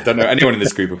 Don't know anyone in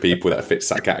this group of people that fits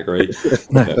that category.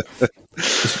 No.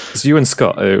 So you and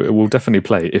Scott will definitely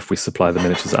play if we supply the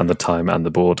miniatures and the time and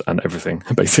the board and everything,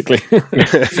 basically.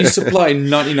 If you supply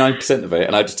 99% of it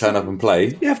and I just turn up and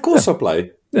play, yeah, of course I'll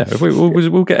play. Yeah,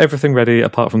 we'll get everything ready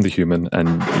apart from the human,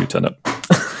 and you turn up.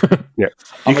 Yeah,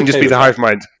 you can just be the hive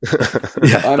mind.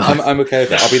 Yeah, I'm okay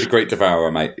with that. I'll be the great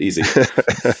devourer, mate. Easy.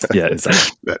 Yeah,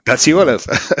 exactly. That's you, Olive.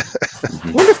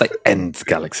 I wonder if they end the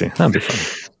galaxy. That'd be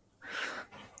fun.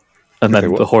 And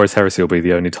then the Horus Heresy will be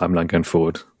the only timeline going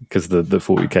forward because the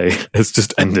 40k has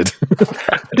just ended.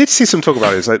 I did see some talk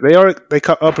about it. It's like they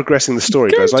are progressing the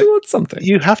story, but it's like something.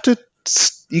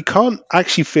 You can't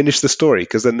actually finish the story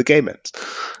because then the game ends.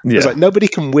 Yeah. It's like nobody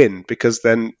can win because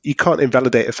then you can't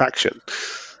invalidate a faction.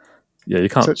 Yeah, you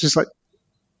can't. So it's just like,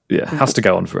 yeah, it has to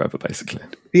go on forever, basically.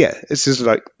 Yeah, it's just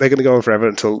like they're going to go on forever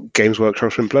until Games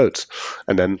Workshop implodes,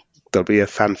 and then there'll be a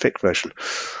fanfic version.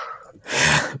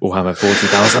 Warhammer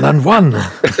 40,001.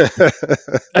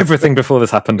 Everything before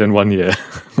this happened in 1 year.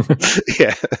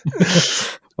 Yeah.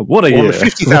 What a year.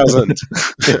 50,000.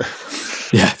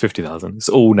 Yeah, 50,000. It's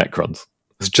all Necrons.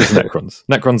 It's just Necrons.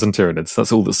 Necrons and Tyranids.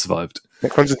 That's all that survived.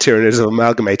 Necrons and Tyranids are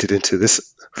amalgamated into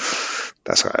this.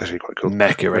 That's actually quite cool.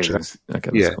 Mecharations.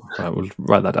 Okay, yeah. Cool. Right, we'll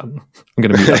write that down. I'm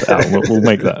going to move that out. We'll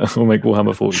make that. We'll make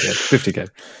Warhammer 40k,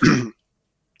 50k.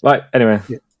 Right, anyway.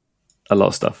 Yeah. A lot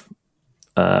of stuff.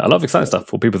 A lot of exciting stuff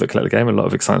for people that collect the game, a lot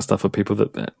of exciting stuff for people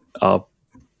that are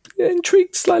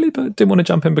intrigued slightly but didn't want to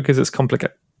jump in because it's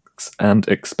complex and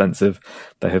expensive.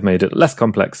 They have made it less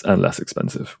complex and less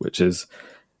expensive, which is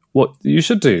what you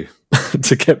should do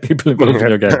to get people involved in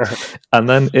your game. And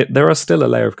then there are still a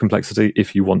layer of complexity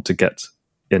if you want to get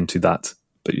into that,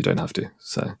 but you don't have to.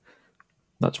 So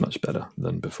much better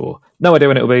than before. No idea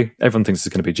when it'll be. Everyone thinks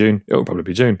it's going to be June. It will probably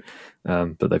be June,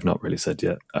 but they've not really said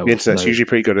yet. The internet's usually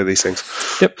pretty good at these things.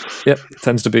 Yep.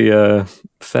 Tends to be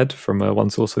fed from one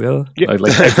source or the other. Yep.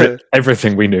 Like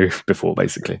everything we knew before,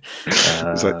 basically.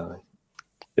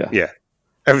 Yeah.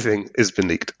 Everything has been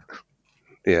leaked.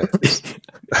 Yeah.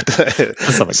 To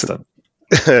some extent.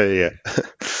 Yeah.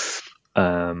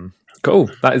 Cool.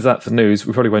 That is that for news.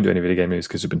 We probably won't do any video game news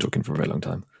because we've been talking for a very long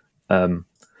time.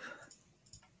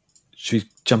 Should we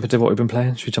jump into what we've been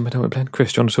playing?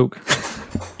 Chris, do you want to talk?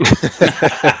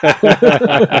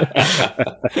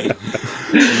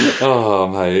 Oh,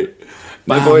 mate.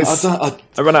 My voice. I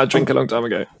ran out of drink a long time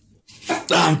ago.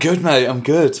 I'm good, mate. I'm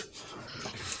good.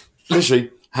 Literally,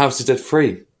 House of Dead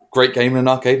 3. Great game in an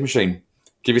arcade machine.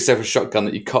 Give yourself a shotgun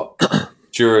that you cock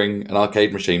during an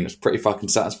arcade machine. It's pretty fucking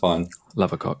satisfying.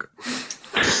 Love a cock.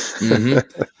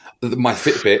 Mm-hmm. My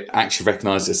Fitbit actually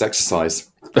recognised it as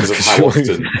exercise because of how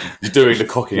often you're doing the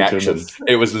cocking action.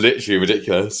 It was literally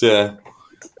ridiculous, yeah.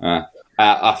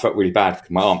 I felt really bad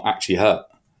because my arm actually hurt.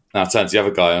 And I turned to the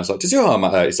other guy and I was like, does your arm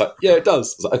hurt? He's like, yeah, it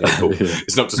does. I was like, okay, cool.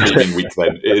 It's not just me being weak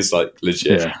then. It is like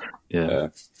legit. Yeah.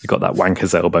 You got that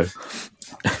wanker's elbow.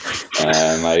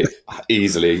 Mate,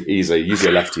 easily. Use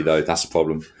your lefty though, that's the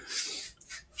problem.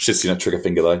 Should see that trigger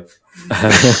finger though.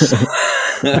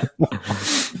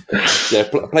 Yeah,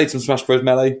 played some Smash Bros.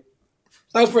 Melee.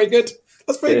 That was pretty good.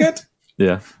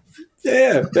 Yeah.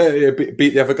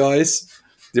 Beat the other guys.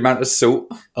 The amount of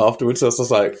salt afterwards, I was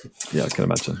just like, yeah, I can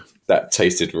imagine. That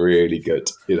tasted really good,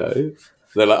 you know.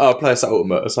 They're like, oh, play us that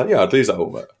ultimate. I was like, yeah, I'd lose that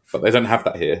ultimate. But they don't have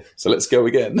that here, so let's go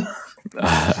again.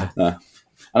 And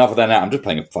other than that, I'm just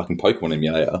playing a fucking Pokemon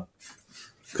emulator.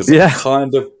 Because I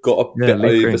kind of got a bit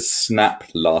over snap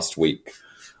last week.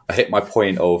 I hit my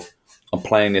point of, I'm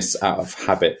playing this out of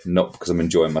habit, not because I'm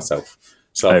enjoying myself.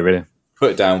 So I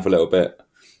put it down for a little bit,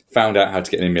 found out how to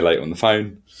get an emulator on the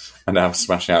phone, and now I'm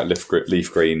smashing out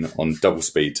Leaf Green on double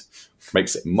speed.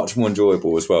 Makes it much more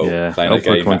enjoyable as well. Yeah, playing a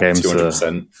game at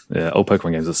 200%. Old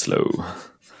Pokemon games are slow.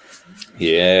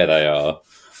 Yeah, they are.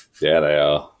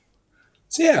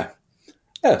 So yeah.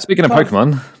 Speaking of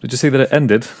Pokemon, did you see that it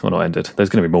ended? Well, not ended. There's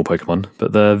going to be more Pokemon,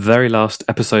 but the very last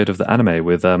episode of the anime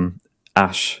with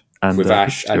Ash and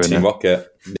Ash and Team Rocket.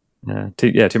 Yeah,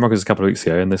 Team Rocket was a couple of weeks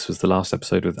ago, and this was the last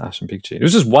episode with Ash and Pikachu. It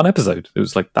was just one episode. It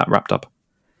was like that wrapped up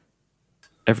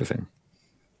everything.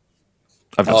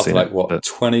 I've not seen like, what,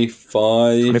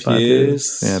 25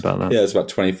 years? Yeah, about that. Yeah, it's about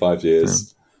 25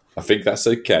 years. Yeah. I think that's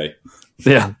okay.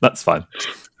 Yeah, that's fine.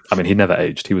 I mean, he never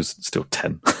aged. He was still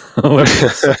 10.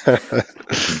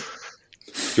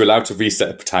 You're allowed to reset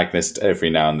a protagonist every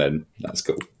now and then. That's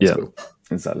cool. Cool.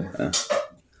 Exactly. Yeah.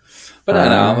 But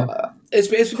no,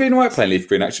 it's been all right playing Leaf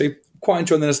Green, actually. Quite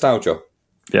enjoying the nostalgia.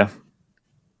 Yeah.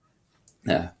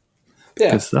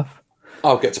 Good stuff.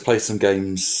 I'll get to play some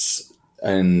games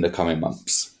in the coming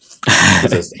months.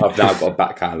 I've now got a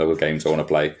back catalogue of games I want to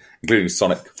play, including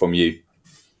Sonic from you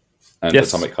and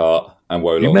Atomic Heart and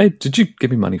Wolong. Did you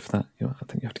give me money for that? I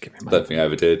think you have to give me money. I don't think I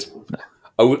ever did. No.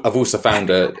 I've also found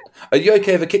are you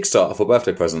okay with a Kickstarter for a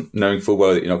birthday present, knowing full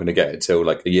well that you're not going to get it till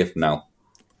like a year from now?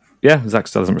 Yeah, Zach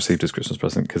still hasn't received his Christmas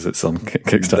present because it's on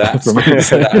Kickstarter.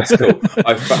 That's cool.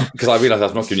 Because I realised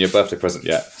I've not given you a birthday present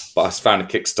yet, but I found a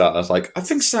Kickstarter. I was like, I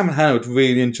think Sam and Hannah would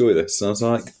really enjoy this. And I was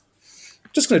like,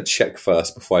 I'm just going to check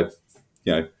first before I,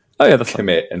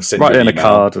 commit and send write you in an a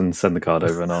card and send the card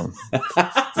over and I'll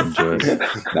enjoy it.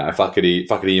 No, if I could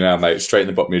email, mate, straight in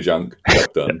the bottom of your junk.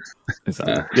 Job done.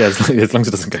 Exactly. Yeah, as long as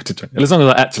it doesn't go to junk. As long as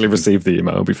I actually receive the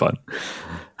email, I'll be fine.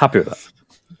 Happy with that.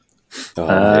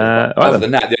 Other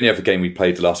than that, the only other game we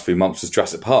played the last few months was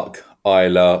Jurassic Park,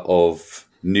 Isla of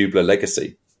Nublar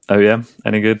Legacy. Oh yeah,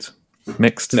 any good?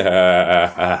 Mixed. We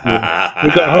got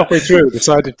halfway through and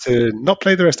decided to not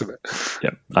play the rest of it.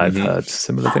 Yeah, I've heard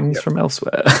similar things from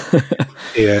elsewhere.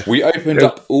 Yeah, we opened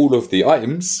up all of the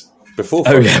items before.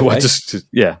 Oh yeah, well,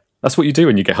 that's what you do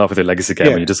when you get halfway through a Legacy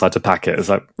game when you decide to pack it. It's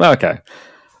like, okay,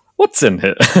 what's in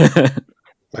here?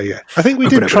 I think we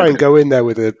did try and go in there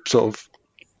with a sort of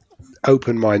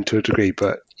open mind to a degree,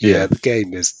 but the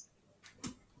game is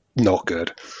not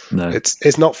good. No,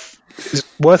 it's not. It's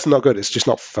worse than not good. It's just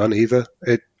not fun either.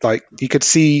 It you could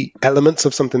see elements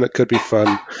of something that could be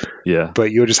fun,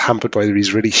 but you're just hampered by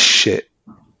these really shit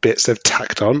bits they've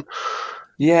tacked on.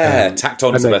 Yeah, tacked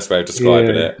on is the best way of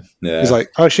describing it. Yeah, it's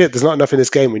like, oh shit, there's not enough in this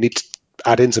game. We need to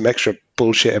add in some extra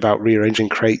bullshit about rearranging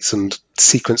crates and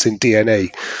sequencing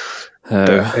DNA.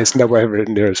 It's nowhere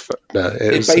near as fun. No,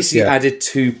 it basically added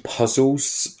 2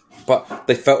 puzzles, but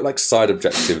they felt like side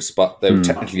objectives, but they were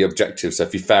technically objectives. So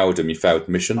if you failed them, you failed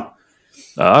the mission.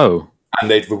 Oh. And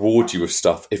they'd reward you with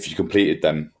stuff if you completed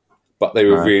them, but they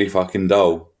were really fucking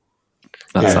dull.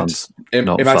 That sounds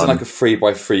not imagine fun. like a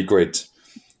 3x3 grid,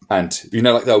 and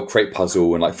like the old crate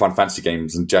puzzle and like Final Fantasy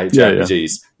games and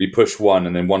JRPGs. We push one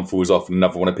and then one falls off and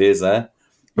another one appears there.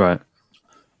 Right.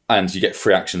 And you get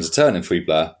 3 actions a turn in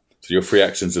 3-player. So your 3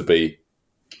 actions would be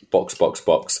box, box,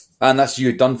 box. And that's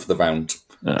you done for the round.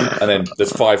 And then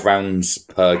there's 5 rounds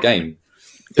per game.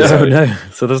 So, no.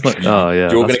 So there's not... Oh,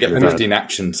 yeah. You're going to get 15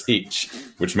 actions each,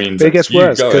 which means it gets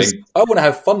worse, I want to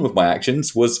have fun with my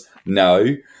actions was,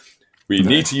 no, we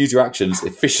need to use your actions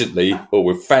efficiently or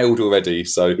we've failed already.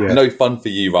 So no fun for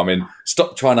you, Ramin.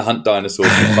 Stop trying to hunt dinosaurs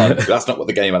for fun. That's not what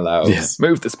the game allows. Yeah.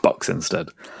 Move this box instead.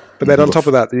 But then on top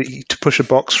of that, to push a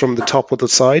box from the top or the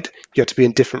side, you have to be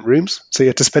in different rooms. So you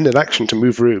have to spend an action to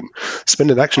move room, spend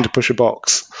an action to push a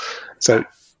box. So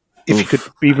if you could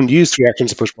even use 3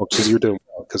 actions to push boxes, you were doing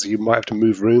well, because you might have to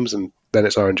move rooms and then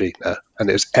it's RNG. And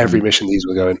it was every mission these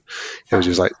were going. It was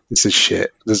just like, this is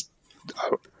shit.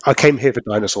 I came here for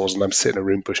dinosaurs and I'm sitting in a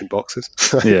room pushing boxes.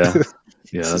 Yeah,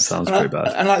 that sounds pretty bad.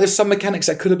 And like, there's some mechanics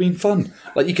that could have been fun.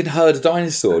 Like you can herd a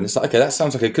dinosaur and it's like, okay, that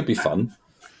sounds like it could be fun.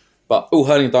 But all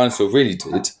herding a dinosaur really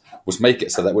did was make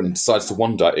it so that when it decides to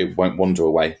wander, it won't wander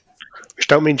away. Which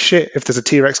don't mean shit if there's a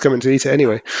T-Rex coming to eat it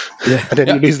anyway. Yeah. And then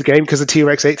you lose the game because the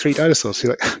T-Rex ate 3 dinosaurs.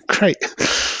 You're like, great.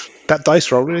 That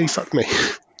dice roll really fucked me.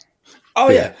 Oh,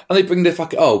 yeah. And they bring the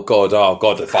fucking... Oh, God,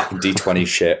 the fucking D20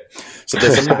 shit. So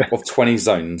there's a map of 20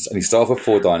 zones, and you start off with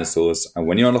 4 dinosaurs, and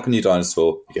when you unlock a new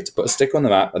dinosaur, you get to put a stick on the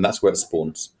map, and that's where it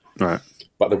spawns. Right.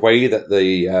 But the way that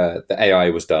the AI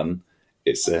was done,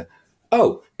 it's...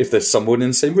 if there's someone in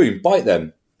the same room, bite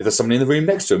them. If there's someone in the room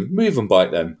next to them, move and bite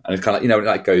them. And it's kind of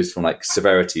like, it goes from like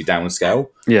severity down the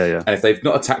scale. Yeah, yeah. And if they've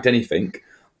not attacked anything,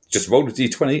 just roll the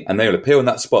D20 and they'll appear on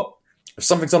that spot. If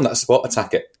something's on that spot,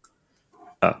 attack it.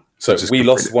 Oh, so we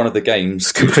lost one of the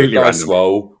games to a dice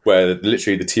roll where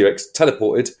literally the T-Rex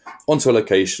teleported onto a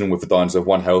location with the dinosaur of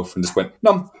 1 health and just went,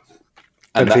 num.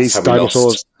 And that's how we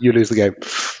lost. You lose the game.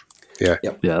 Yeah.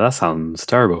 Yep. Yeah, that sounds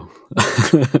terrible.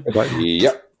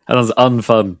 Yep. That sounds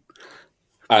unfun.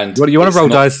 And you want to roll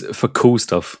dice for cool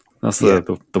stuff. That's the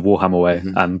Warhammer way,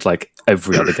 and like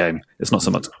every other game, it's not so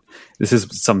much. This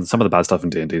is some of the bad stuff in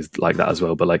D&D is like that as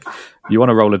well. But like, you want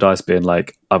to roll a dice, being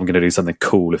like, I'm going to do something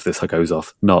cool if this goes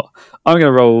off. Not, I'm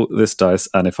going to roll this dice,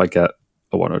 and if I get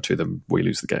a 1 or 2, then we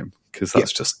lose the game, because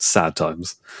that's just sad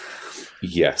times.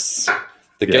 Yes.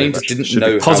 The game didn't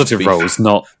know positive rolls,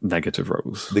 not negative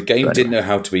rolls. The game didn't know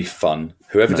how to be fun.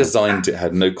 Whoever designed it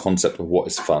had no concept of what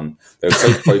is fun. They were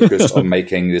so focused on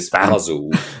making this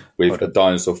puzzle with a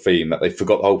dinosaur theme that they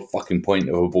forgot the whole fucking point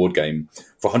of a board game.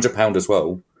 For £100 as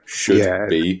well, should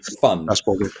be fun. That's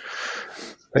what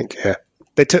I think.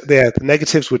 They took the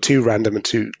negatives were too random and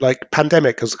too like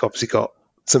Pandemic has obviously got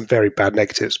some very bad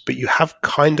negatives, but you have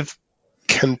kind of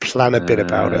can plan a bit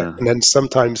about it, and then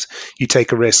sometimes you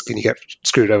take a risk and you get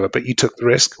screwed over, but you took the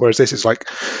risk, whereas this is like,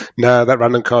 no, that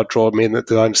random card drawed me and the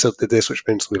dinosaur did this, which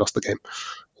means we lost the game.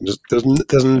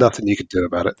 There's nothing you could do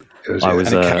about it. And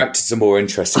the characters are more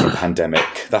interesting in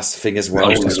Pandemic. That's the thing as well.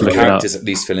 The characters at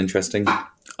least feel interesting. I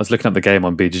was looking up the game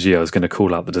on BGG. I was going to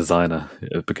call out the designer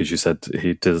because you said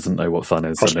he doesn't know what fun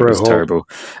is, Prospero and it was terrible.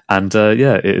 And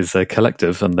it is a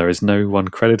collective, and there is no one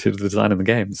credited with the design in the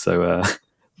game. So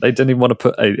they didn't even want to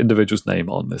put an individual's name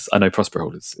on this. I know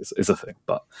Prospero is a thing,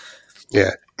 but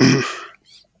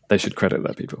they should credit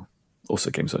their people.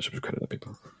 Also, Games Workshop should credit their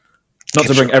people. Not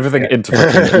to bring everything into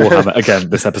fucking Warhammer again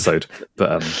this episode,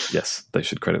 but yes, they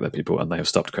should credit their people, and they have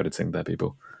stopped crediting their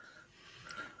people.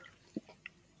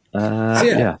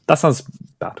 That sounds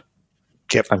bad.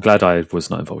 Yep. I'm glad I was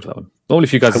not involved with that one. All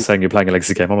if you guys are saying you're playing a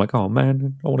legacy game, I'm like, oh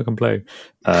man, I want to come play.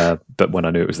 But when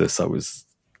I knew it was this, I was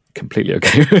completely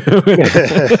okay.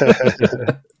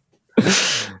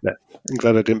 I'm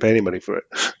glad I didn't pay any money for it.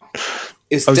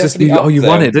 It's you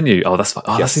won it, didn't you? Oh, that's fine.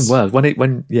 Oh, yes. That's even worse. When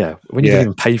you don't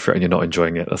even pay for it and you're not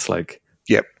enjoying it, that's like,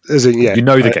 yep. You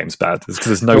know the game's bad because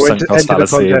there's no sunk cost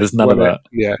fallacy. There's none of that.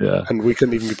 Yeah, and we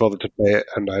couldn't even be bothered to play it,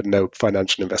 and I had no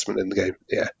financial investment in the game.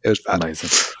 Yeah, it was bad.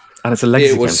 Amazing. And it's a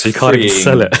legacy game, so you can't even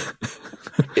sell it.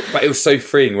 But it was so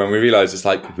freeing when we realised it's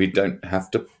like we don't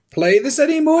have to play this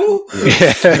anymore.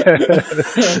 It's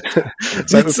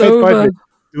over.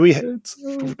 We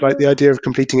like the idea of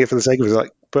completing it for the sake of it.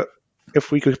 Like, but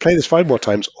if we could play this 5 more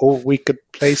times, or we could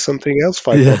play something else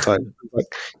 5 more times. Like,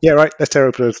 right, let's tear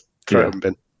open throw it open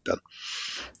bin. Done.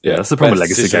 Yeah, that's the problem with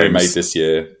legacy games. Made this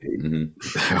year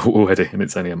already, and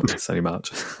it's only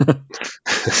March.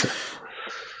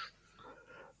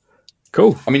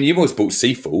 Cool. I mean, you almost bought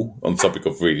Seafall on the topic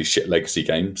of really shit legacy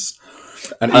games,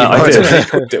 and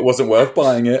it wasn't worth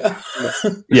buying it.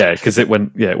 Because it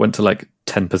went to like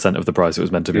 10% of the price it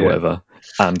was meant to be, whatever.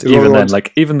 And even then,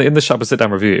 like in the Shop Sit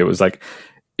Down review, it was like,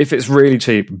 if it's really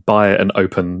cheap, buy it and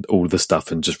open all the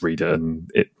stuff and just read it, and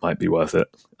it might be worth it.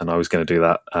 And I was going to do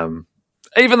that.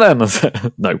 Even then, I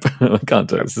said, nope, I can't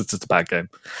do it. It's just a bad game.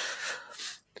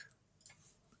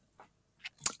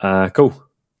 Cool.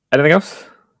 Anything else?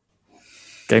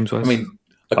 Games-wise? I mean,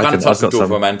 I kind of touched the door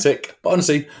for romantic, but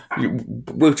honestly,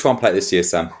 we'll try and play it this year,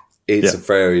 Sam. It's a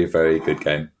very, very good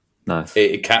game. Nice.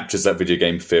 It captures that video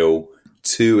game feel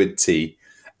to a T.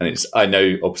 And I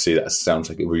know, obviously, that sounds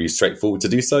like it would be straightforward to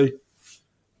do so,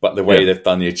 but the way they've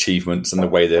done the achievements and the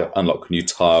way they unlock new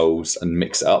tiles and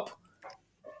mix it up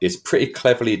is pretty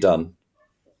cleverly done,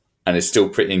 and it's still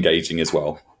pretty engaging as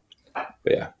well. But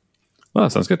yeah, well,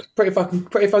 that sounds good. Pretty fucking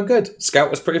good.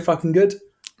 Scout was pretty fucking good.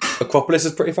 Acropolis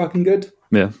is pretty fucking good.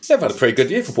 Yeah, they've had a pretty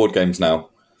good year for board games now.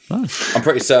 Nice. I'm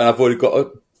pretty certain I've already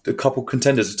got a couple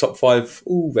contenders, top 5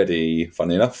 already.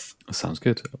 Funny enough, that sounds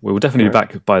good. We will definitely be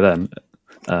back by then.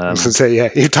 I was going to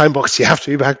say, your time box, you have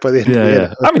to be back by the end of the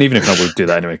year. I mean, even if not, we'll do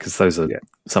that anyway, because those are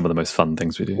some of the most fun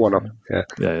things we do. One up,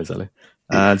 yeah, exactly.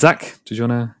 Zach, you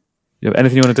have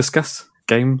anything you want to discuss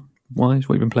game-wise,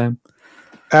 what you've been playing?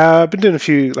 I've been doing a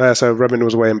few, so Robin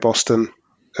was away in Boston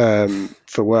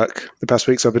for work the past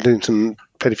week, so I've been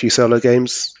played a few solo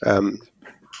games,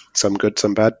 some good,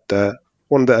 some bad.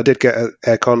 One that I did get at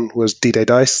Airecon was D-Day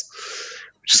Dice,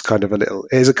 which is kind of it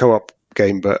is a co-op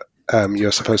game, but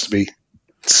you're supposed to be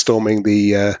storming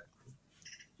the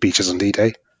beaches on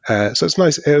D-Day. So it's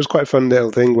nice. It was quite a fun little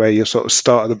thing where you sort of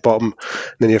start at the bottom,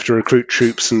 and then you have to recruit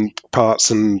troops and parts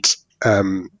and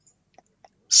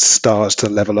stars to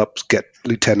level up, get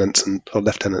lieutenants or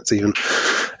lieutenants even,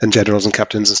 and generals and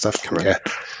captains and stuff. Correct.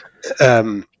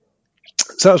 Yeah.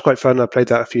 So that was quite fun. I played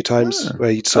that a few times where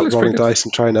you'd sort of rolling dice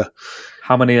and trying to.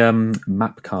 How many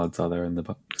map cards are there in the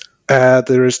box?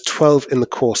 There is 12 in the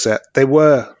core set. It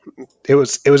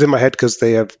was in my head because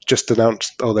they have just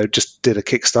announced, or they just did a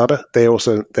Kickstarter.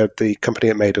 They're the company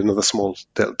that made another small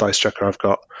little dice chucker I've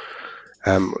got,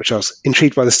 which I was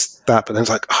intrigued by that, but then it's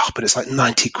like, but it's like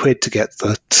 90 quid to get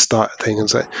the start thing, and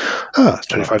say, it's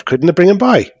 25 quid, and they bring and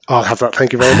buy. I'll have that,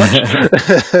 thank you very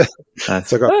much.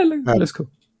 So that's cool.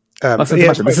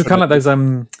 This is kind of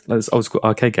like those old school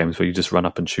arcade games where you just run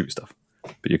up and shoot stuff,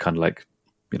 but you're kind of like,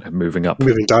 moving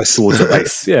dice towards the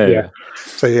base. Yeah.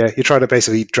 So you're trying to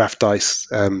basically draft dice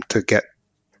to get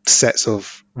sets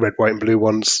of red, white, and blue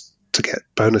ones to get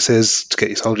bonuses to get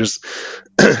your soldiers,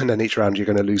 and then each round you're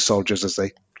going to lose soldiers as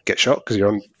they get shot because you're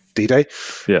on D-Day.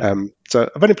 Yeah. So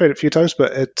I've only played it a few times,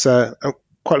 but it's I'm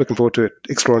quite looking forward to it,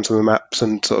 exploring some of the maps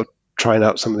and sort of trying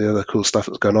out some of the other cool stuff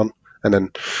that's going on. And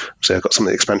then, I've got some of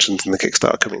the expansions in the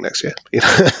Kickstarter coming next year,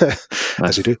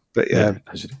 as you do. But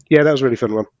as you do. That was a really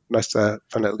fun one. Nice, fun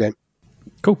little game.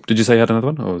 Cool. Did you say you had another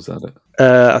one, or was that it?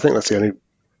 I think that's the only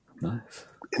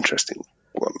interesting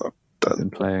one I've done.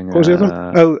 Been playing. What was the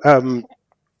other one?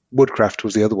 Woodcraft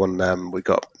was the other one we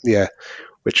got. Yeah,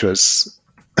 which was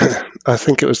I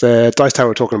think it was the Dice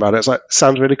Tower talking about it. It's like,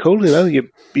 sounds really cool, you're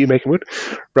making wood.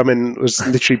 Ramin was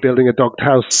literally building a dogged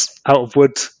house out of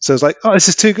wood. So it's like, oh, this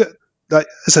is too good. Like,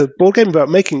 it's a board game about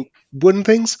making wooden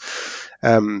things.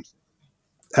 And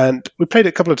we played it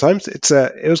a couple of times.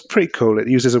 It was pretty cool. It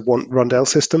uses a rondel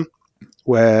system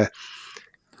where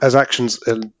as actions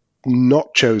are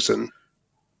not chosen,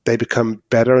 they become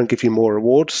better and give you more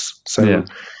rewards. So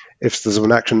if there's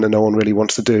an action that no one really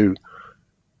wants to do,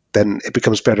 then it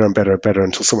becomes better and better and better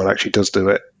until someone actually does do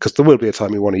it. Because there will be a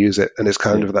time you want to use it, and it's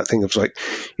kind of that thing of like,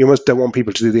 you almost don't want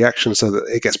people to do the action so that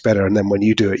it gets better, and then when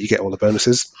you do it, you get all the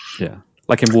bonuses. Yeah.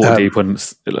 Like in Waterdeep, when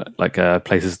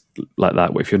places like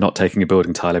that, where if you're not taking a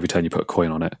building tile every turn, you put a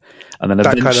coin on it. And then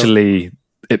eventually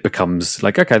it becomes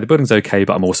like, okay, the building's okay,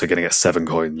 but I'm also going to get 7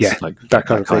 coins. Yeah, like that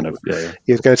kind of thing.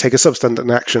 You're going to take a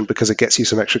substandard action because it gets you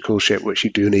some extra cool shit, which you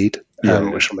do need,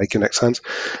 which will make your next hands.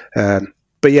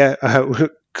 But yeah, I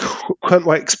weren't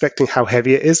quite expecting how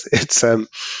heavy it is.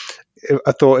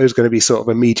 I thought it was going to be sort of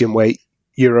a medium weight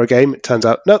Euro game. It turns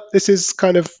out, no, this is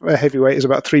kind of a heavyweight. It's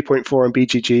about 3.4 on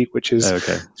BGG, which is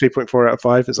 3.4 out of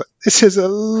 5. It's like, this is a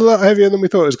lot heavier than we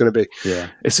thought it was going to be. Yeah,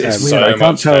 it's so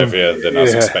much heavier than I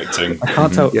was expecting. I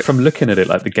can't tell from looking at it.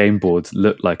 Like the game board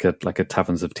looked like a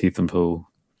Taverns of Teeth and Pool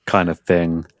kind of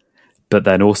thing, but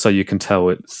then also you can tell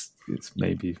it's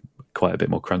maybe quite a bit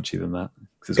more crunchy than that.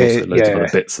 Because there's also loads of other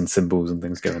bits and symbols and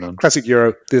things going on. Classic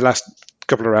Euro. The last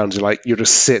couple of rounds, you're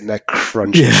just sitting there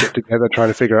crunching shit together, trying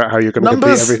to figure out how you're going to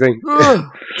complete everything.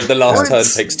 The last turn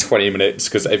takes 20 minutes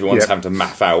because everyone's having to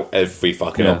math out every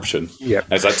fucking option. Yeah,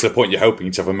 and it's like to the point you're helping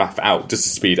each other math out just to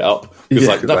speed it up.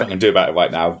 Because nothing I can do about it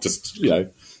right now. Just Yeah,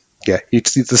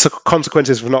 the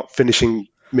consequences of not finishing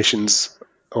missions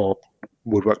or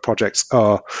woodwork projects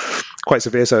are quite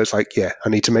severe, so it's like, I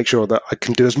need to make sure that I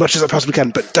can do as much as I possibly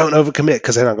can, but don't overcommit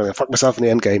because then I'm going to fuck myself in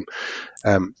the end game.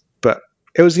 But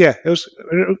we had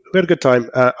a good time.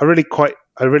 I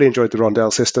really enjoyed the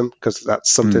rondel system because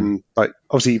that's something like,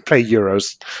 obviously you play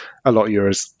Euros, a lot of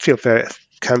Euros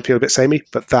can feel a bit samey,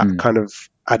 but that kind of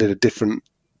added a different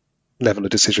level of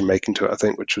decision making to it, I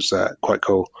think, which was quite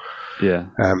cool.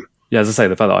 As I say,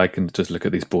 the fact that I can just look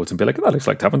at these boards and be like, that looks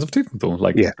like Taverns of Teeth and Pool.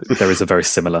 There is a very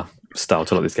similar style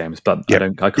to a lot of these games, but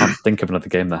I can't think of another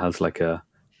game that has like a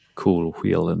cool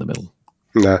wheel in the middle.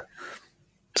 No.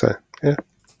 So,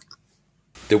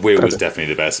 the wheel was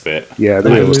definitely the best bit. Yeah, the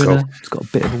wheel was cool. It's got a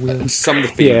bit of a wheel. Some of the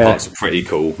theme parts were pretty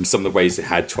cool, and some of the ways they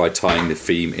had tried tying the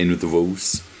theme in with the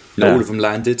rules. Not all of them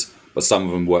landed, but some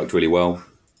of them worked really well.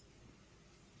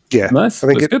 Yeah, nice. I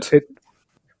think good.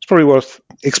 It's probably worth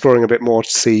exploring a bit more to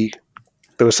see.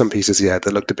 There were some pieces,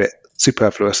 that looked a bit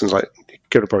superfluous, and like, you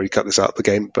could have probably cut this out of the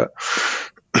game, but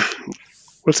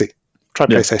we'll see. Try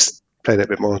playing it a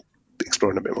bit more,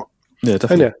 exploring a bit more. Yeah,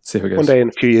 definitely. See how it goes. One day in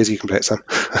a few years, you can play it, Sam.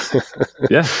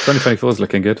 2024 is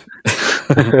looking good.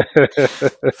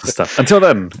 Stuff. Until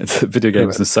then, it's video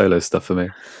games and solo stuff for me.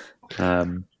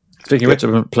 Speaking of which,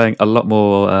 I've been playing a lot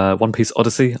more One Piece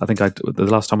Odyssey. I think the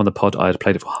last time on the pod, I had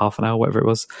played it for half an hour, whatever it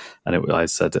was, and I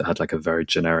said it had like a very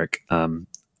generic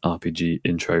RPG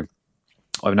intro.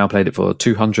 I've now played it for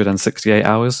 268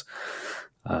 hours.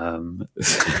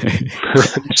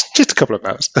 Just a couple of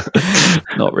hours.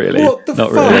 Not really. What the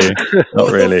fuck?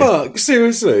 Not really. The fuck?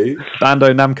 Seriously?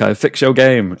 Bandai Namco, fix your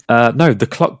game. No, the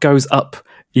clock goes up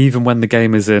even when the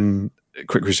game is in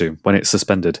quick resume, when it's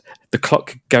suspended. The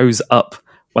clock goes up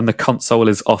when the console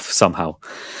is off somehow.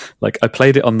 Like, I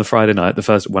played it on the Friday night, the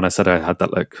first when I said I had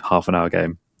that like half an hour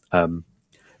game, and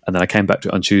then I came back to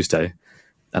it on Tuesday,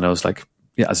 and I was like,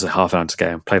 it's a half an hour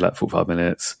game. Played like 45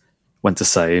 minutes. Went to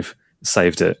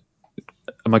saved it,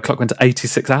 and my clock went to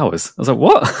 86 hours. I was like,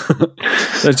 what?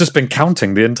 It's just been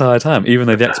counting the entire time, even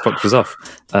though the Xbox was off.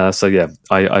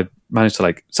 I managed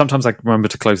to sometimes I remember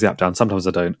to close the app down, sometimes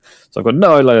I don't. So I've got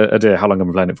no idea how long I've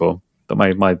been playing it for. But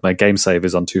my game save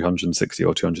is on 260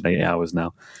 or 280 hours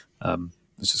now.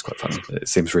 It's just quite funny. It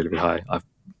seems really, really high.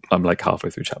 I'm like halfway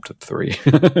through chapter 3.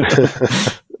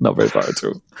 Not very far at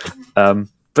all.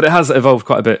 But it has evolved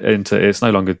quite a bit into, it's no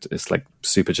longer, it's like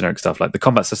super generic stuff. Like the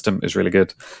combat system is really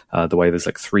good. The way there's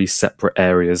like 3 separate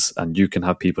areas and you can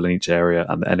have people in each area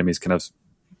and the enemies can have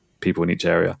people in each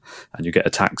area. And you get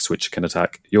attacks which can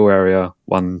attack your area,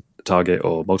 one target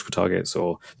or multiple targets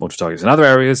in other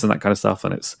areas and that kind of stuff.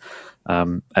 And it's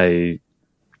a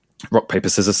rock, paper,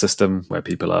 scissors system where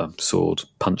people are sword,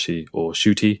 punchy or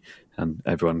shooty. And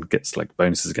everyone gets like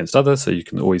bonuses against others. So you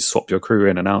can always swap your crew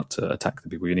in and out to attack the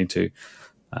people you need to.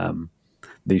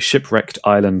 The shipwrecked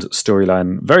island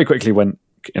storyline very quickly went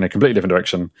in a completely different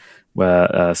direction,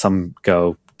 where some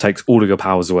girl takes all of your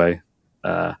powers away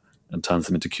and turns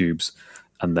them into cubes,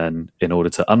 and then in order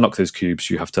to unlock those cubes,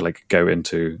 you have to like go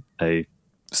into a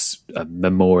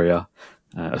memoria,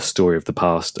 a story of the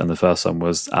past. And the first one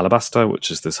was Alabaster,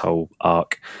 which is this whole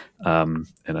arc in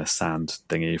a sand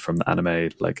thingy from the anime,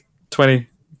 like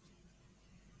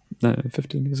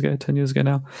 15 years ago, 10 years ago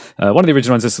now. One of the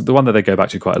original ones is the one that they go back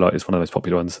to quite a lot. It's one of the most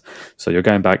popular ones. So you're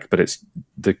going back, but it's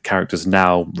the characters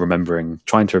now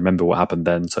trying to remember what happened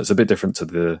then. So it's a bit different to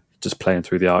the just playing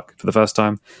through the arc for the first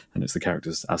time. And it's the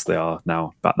characters as they are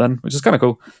now back then, which is kind of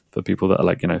cool for people that are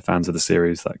like, fans of the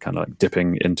series, that kind of like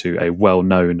dipping into a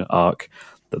well-known arc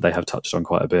that they have touched on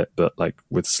quite a bit, but like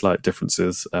with slight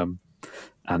differences. And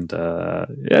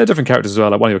different characters as well.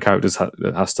 Like one of your characters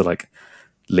has to like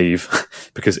leave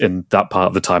because in that part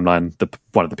of the timeline,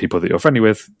 one of the people that you're friendly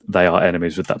with, they are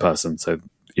enemies with that person. So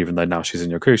even though now she's in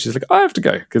your crew, she's like, I have to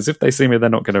go because if they see me, they're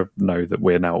not going to know that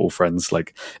we're now all friends.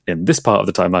 Like in this part of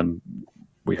the timeline,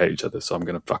 we hate each other, so I'm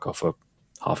going to fuck off for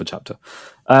half a chapter.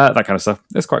 That kind of stuff.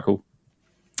 It's quite cool.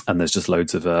 And there's just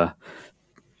loads of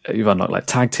you've unlocked like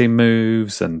tag team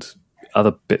moves and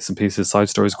other bits and pieces. Side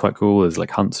stories are quite cool. There's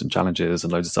like hunts and challenges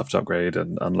and loads of stuff to upgrade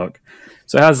and unlock.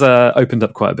 So it has opened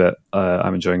up quite a bit.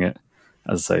 I'm enjoying it.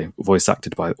 As I say, voice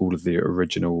acted by all of the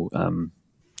original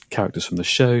characters from the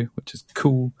show, which is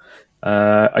cool.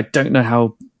 I don't know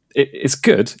how it's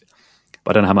good,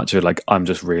 but I don't know how much of it. Like I'm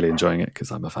just really enjoying it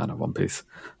because I'm a fan of One Piece,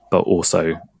 but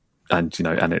also, and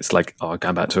it's like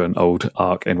going back to an old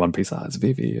arc in One Piece that has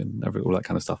Vivi and all that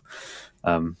kind of stuff.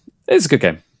 It's a good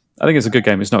game. I think it's a good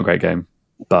game. It's not a great game,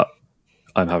 but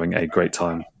I'm having a great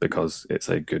time because it's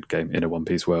a good game in a One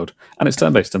Piece world. And it's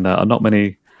turn-based, and there are not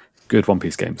many good One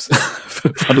Piece games.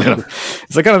 Funnily enough.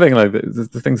 It's the kind of thing, like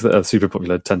the things that are super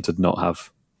popular tend to not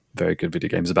have very good video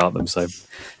games about them. So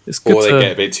it's good. Or they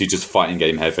get a bit too just fighting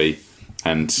game heavy.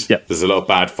 And there's a lot of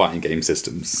bad fighting game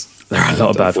systems. There are a lot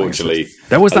of bad fighting games.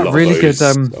 There was that really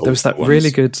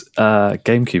good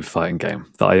GameCube fighting game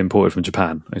that I imported from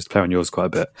Japan. I used to play on yours quite a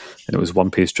bit. And it was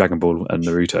One Piece, Dragon Ball, and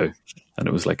Naruto. And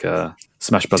it was like a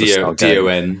Smash Brothers style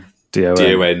game.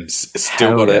 DON.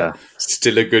 Still got it.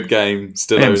 Still a good game.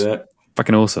 Still own it.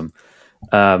 Fucking awesome.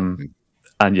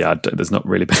 And there's not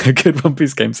really been a good One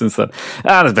Piece game since then.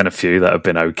 There's been a few that have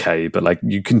been okay, but like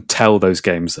you can tell those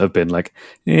games have been like,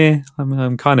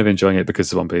 I'm kind of enjoying it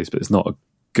because of One Piece, but it's not a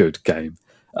good game.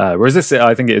 Whereas this,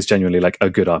 I think it is genuinely like a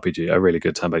good RPG, a really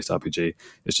good turn-based RPG.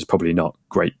 It's just probably not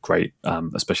great,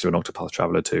 especially when Octopath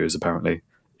Traveler 2 is apparently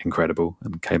incredible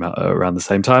and came out around the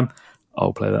same time.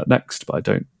 I'll play that next, but I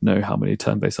don't know how many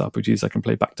turn-based RPGs I can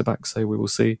play back-to-back, so we will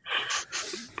see.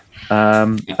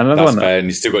 And another one, and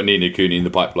you still got Ni no Kuni in the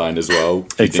pipeline as well.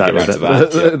 Exactly,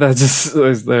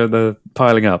 they're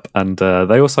piling up, and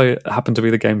they also happen to be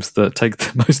the games that take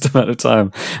the most amount of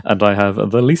time, and I have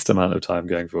the least amount of time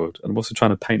going forward. And I'm also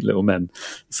trying to paint little men,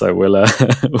 so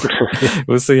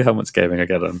we'll see how much gaming I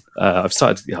get on. I've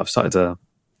started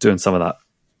doing some of that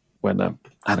when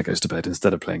Hannah goes to bed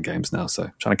instead of playing games now. So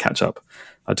I'm trying to catch up.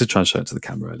 I did try and show it to the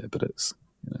camera earlier, but it's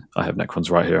I have Necrons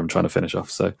right here. I'm trying to finish off.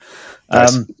 So.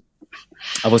 Nice.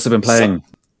 I've also been playing.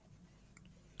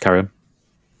 Carry on.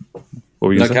 What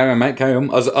were you saying? Carry on, mate. Carry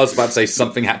on. I was about to say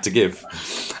something had to give,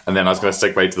 and then I was going to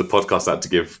segue to the podcast had to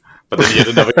give, but then you had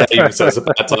another game, so it's a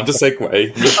bad time to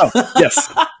segue. Oh,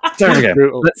 yes. There we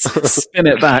go. Let's spin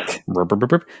it back.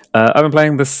 I've been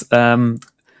playing this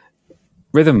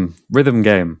rhythm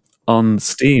game on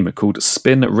Steam called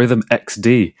Spin Rhythm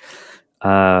XD.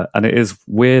 And it is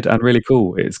weird and really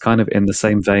cool. It's kind of in the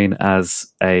same vein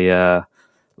as a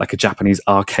Japanese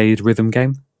arcade rhythm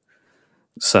game.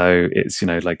 So it's,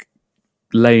 like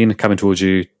lane coming towards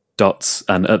you, dots,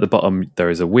 and at the bottom there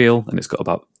is a wheel, and it's got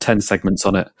about 10 segments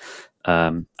on it,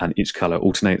 and each color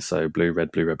alternates, so blue,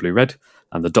 red, blue, red, blue, red,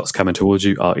 and the dots coming towards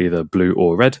you are either blue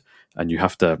or red, and you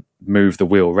have to move the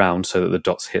wheel round so that the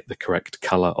dots hit the correct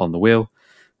color on the wheel.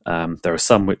 There are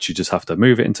some which you just have to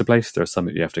move it into place. There are some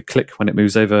that you have to click when it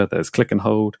moves over. There's click and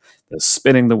hold. There's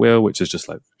spinning the wheel, which is just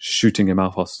like shooting your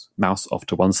mouse off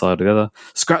to one side or the other,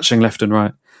 scratching left and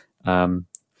right.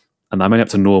 And I'm only up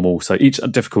to normal. So each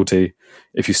difficulty,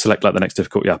 if you select like the next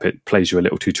difficulty up, it plays you a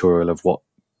little tutorial of what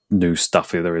new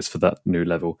stuff there is for that new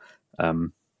level. But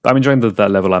I'm enjoying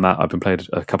that level I'm at. I've been playing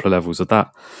a couple of levels of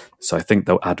that. So I think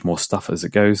they'll add more stuff as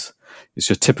it goes. It's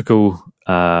your typical,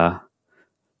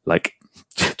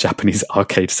 Japanese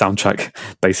arcade soundtrack,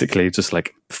 basically just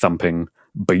like thumping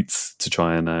beats to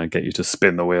try and get you to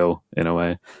spin the wheel in a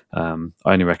way. I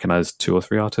only recognize 2 or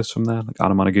 3 artists from there. Like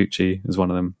Anamanaguchi is one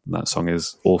of them. That song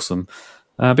is awesome.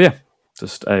 But yeah,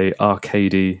 just a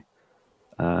arcadey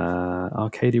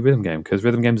rhythm game, because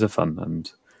rhythm games are fun,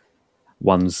 and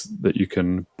ones that you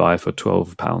can buy for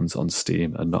 £12 on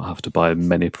Steam and not have to buy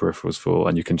many peripherals for,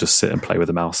 and you can just sit and play with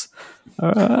a mouse.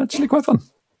 Actually quite fun.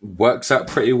 Works out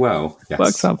pretty well. Yes.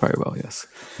 Works out very well, yes.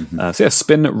 So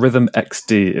Spin Rhythm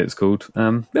XD it's called.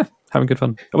 Having good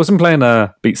fun. I wasn't playing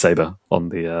Beat Saber on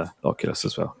the Oculus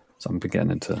as well, so I'm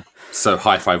getting into... So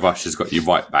Hi-Fi Rush has got you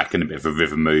right back in a bit of a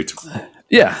rhythm mood.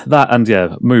 Yeah, that and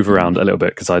move around a little bit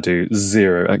because I do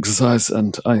zero exercise,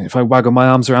 and if I waggle my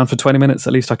arms around for 20 minutes,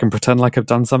 at least I can pretend like I've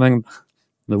done something.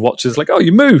 The watch is like, oh,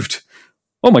 you moved.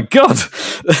 Oh my God.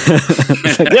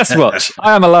 Yes, watch.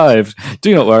 I am alive.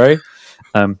 Do not worry.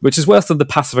 Which is worse than the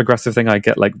passive-aggressive thing I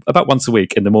get like about once a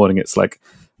week in the morning. It's like,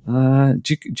 do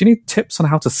you need tips on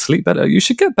how to sleep better? You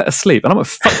should get better sleep. And I'm like,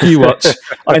 fuck you, watch.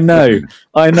 I know,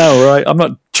 right? I'm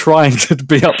not trying to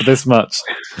be up this much.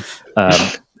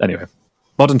 Anyway,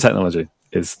 modern technology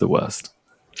is the worst.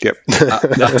 Yep.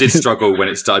 I did struggle when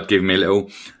it started giving me a little,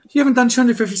 you haven't done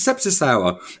 250 steps this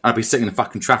hour. I'd be sitting in the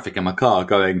fucking traffic in my car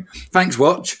going, thanks,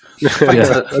 watch. Thanks.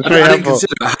 I didn't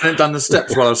consider I hadn't done the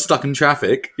steps while I was stuck in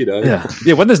traffic, you know.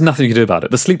 Yeah, when there's nothing you can do about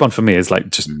it. The sleep one for me is like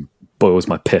just boils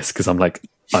my piss because I'm like,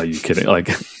 are you kidding? Like,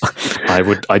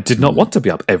 I did not want to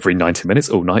be up every 90 minutes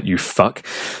all night, you fuck.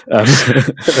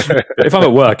 If I'm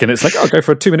at work and it's like, I'll go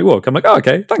for a 2-minute walk, I'm like, oh,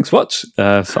 okay, thanks, watch.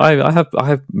 So I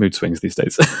have mood swings these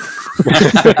days.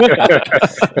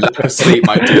 Lack of sleep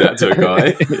might do that to a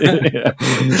guy.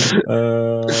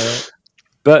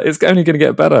 But it's only going to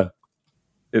get better.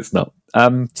 It's not.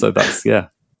 So that's, is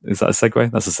that a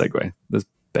segue? That's a segue. There's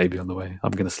baby on the way.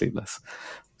 I'm going to sleep less.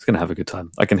 It's going to have a good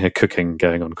time. I can hear cooking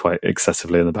going on quite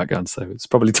excessively in the background, so it's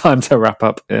probably time to wrap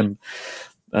up. I've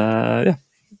been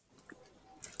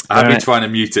trying to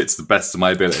mute it to the best of my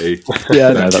ability. Yeah,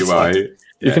 no, that's fine.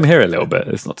 You can hear it a little bit.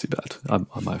 It's not too bad. I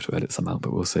might have to edit somehow,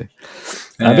 but we'll see.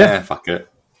 Fuck it.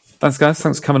 Thanks, guys.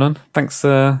 Thanks for coming on. Thanks,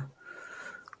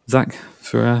 Zach,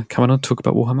 for coming on. Talk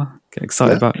about Warhammer. Get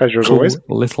excited about cool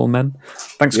little men.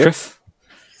 Thanks, Chris.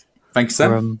 Thanks,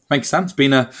 Sam. Thanks, Sam. It's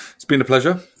been a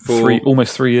pleasure.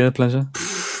 Almost 3-year pleasure.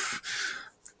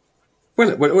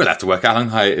 We'll have to work out how long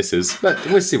hiatus is, but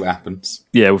we'll see what happens.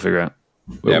 Yeah, we'll figure out.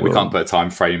 We can't put a time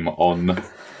frame on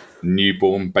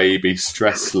newborn baby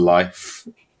stress life.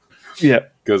 Yeah,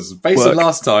 because based on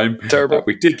last time,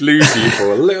 we did lose you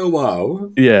for a little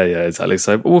while. Yeah, exactly.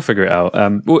 So we'll figure it out.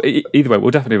 Either way,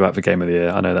 we'll definitely be back for Game of the Year.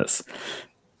 I know that's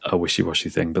a wishy-washy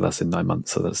thing, but that's in 9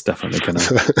 months, so that's definitely going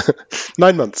to...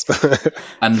 9 months.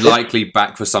 And likely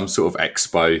back for some sort of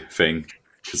expo thing.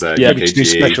 UKG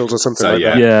specials or something like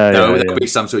that. There'll be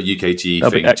some sort of UKG there'll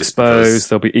thing. There'll be expos,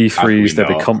 there'll be E3s,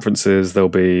 there'll be conferences, there'll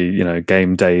be,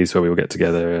 game days where we will get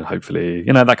together and hopefully,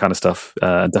 that kind of stuff.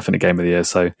 Definitely Game of the Year.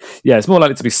 So, it's more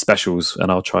likely to be specials,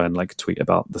 and I'll try and tweet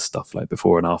about the stuff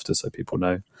before and after so people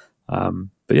know.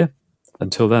 But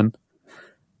until then,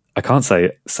 I can't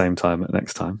say same time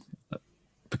next time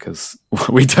because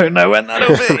we don't know when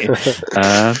that'll be.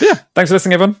 Thanks for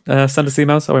listening, everyone. Send us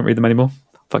emails. I won't read them anymore.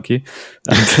 Fuck you.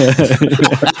 When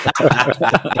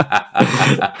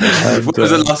was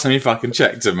the last time you fucking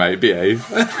checked him, mate? Behave.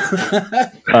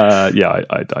 I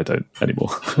don't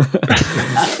anymore.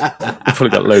 I've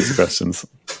probably got loads of questions.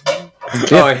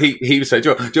 Oh, he was saying,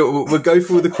 we'll go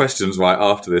through all the questions right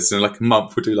after this. In a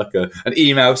month, we'll do an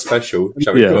email special.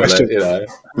 Shall we call it?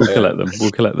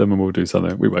 We'll collect them and we'll do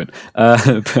something. We won't. But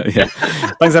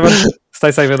thanks, everyone.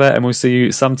 Stay safe out there, and we'll see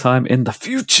you sometime in the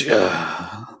future.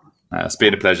 It's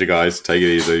been a pleasure, guys. Take it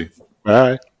easy.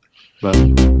 Bye. Bye.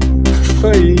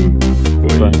 Bye.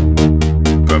 Bye.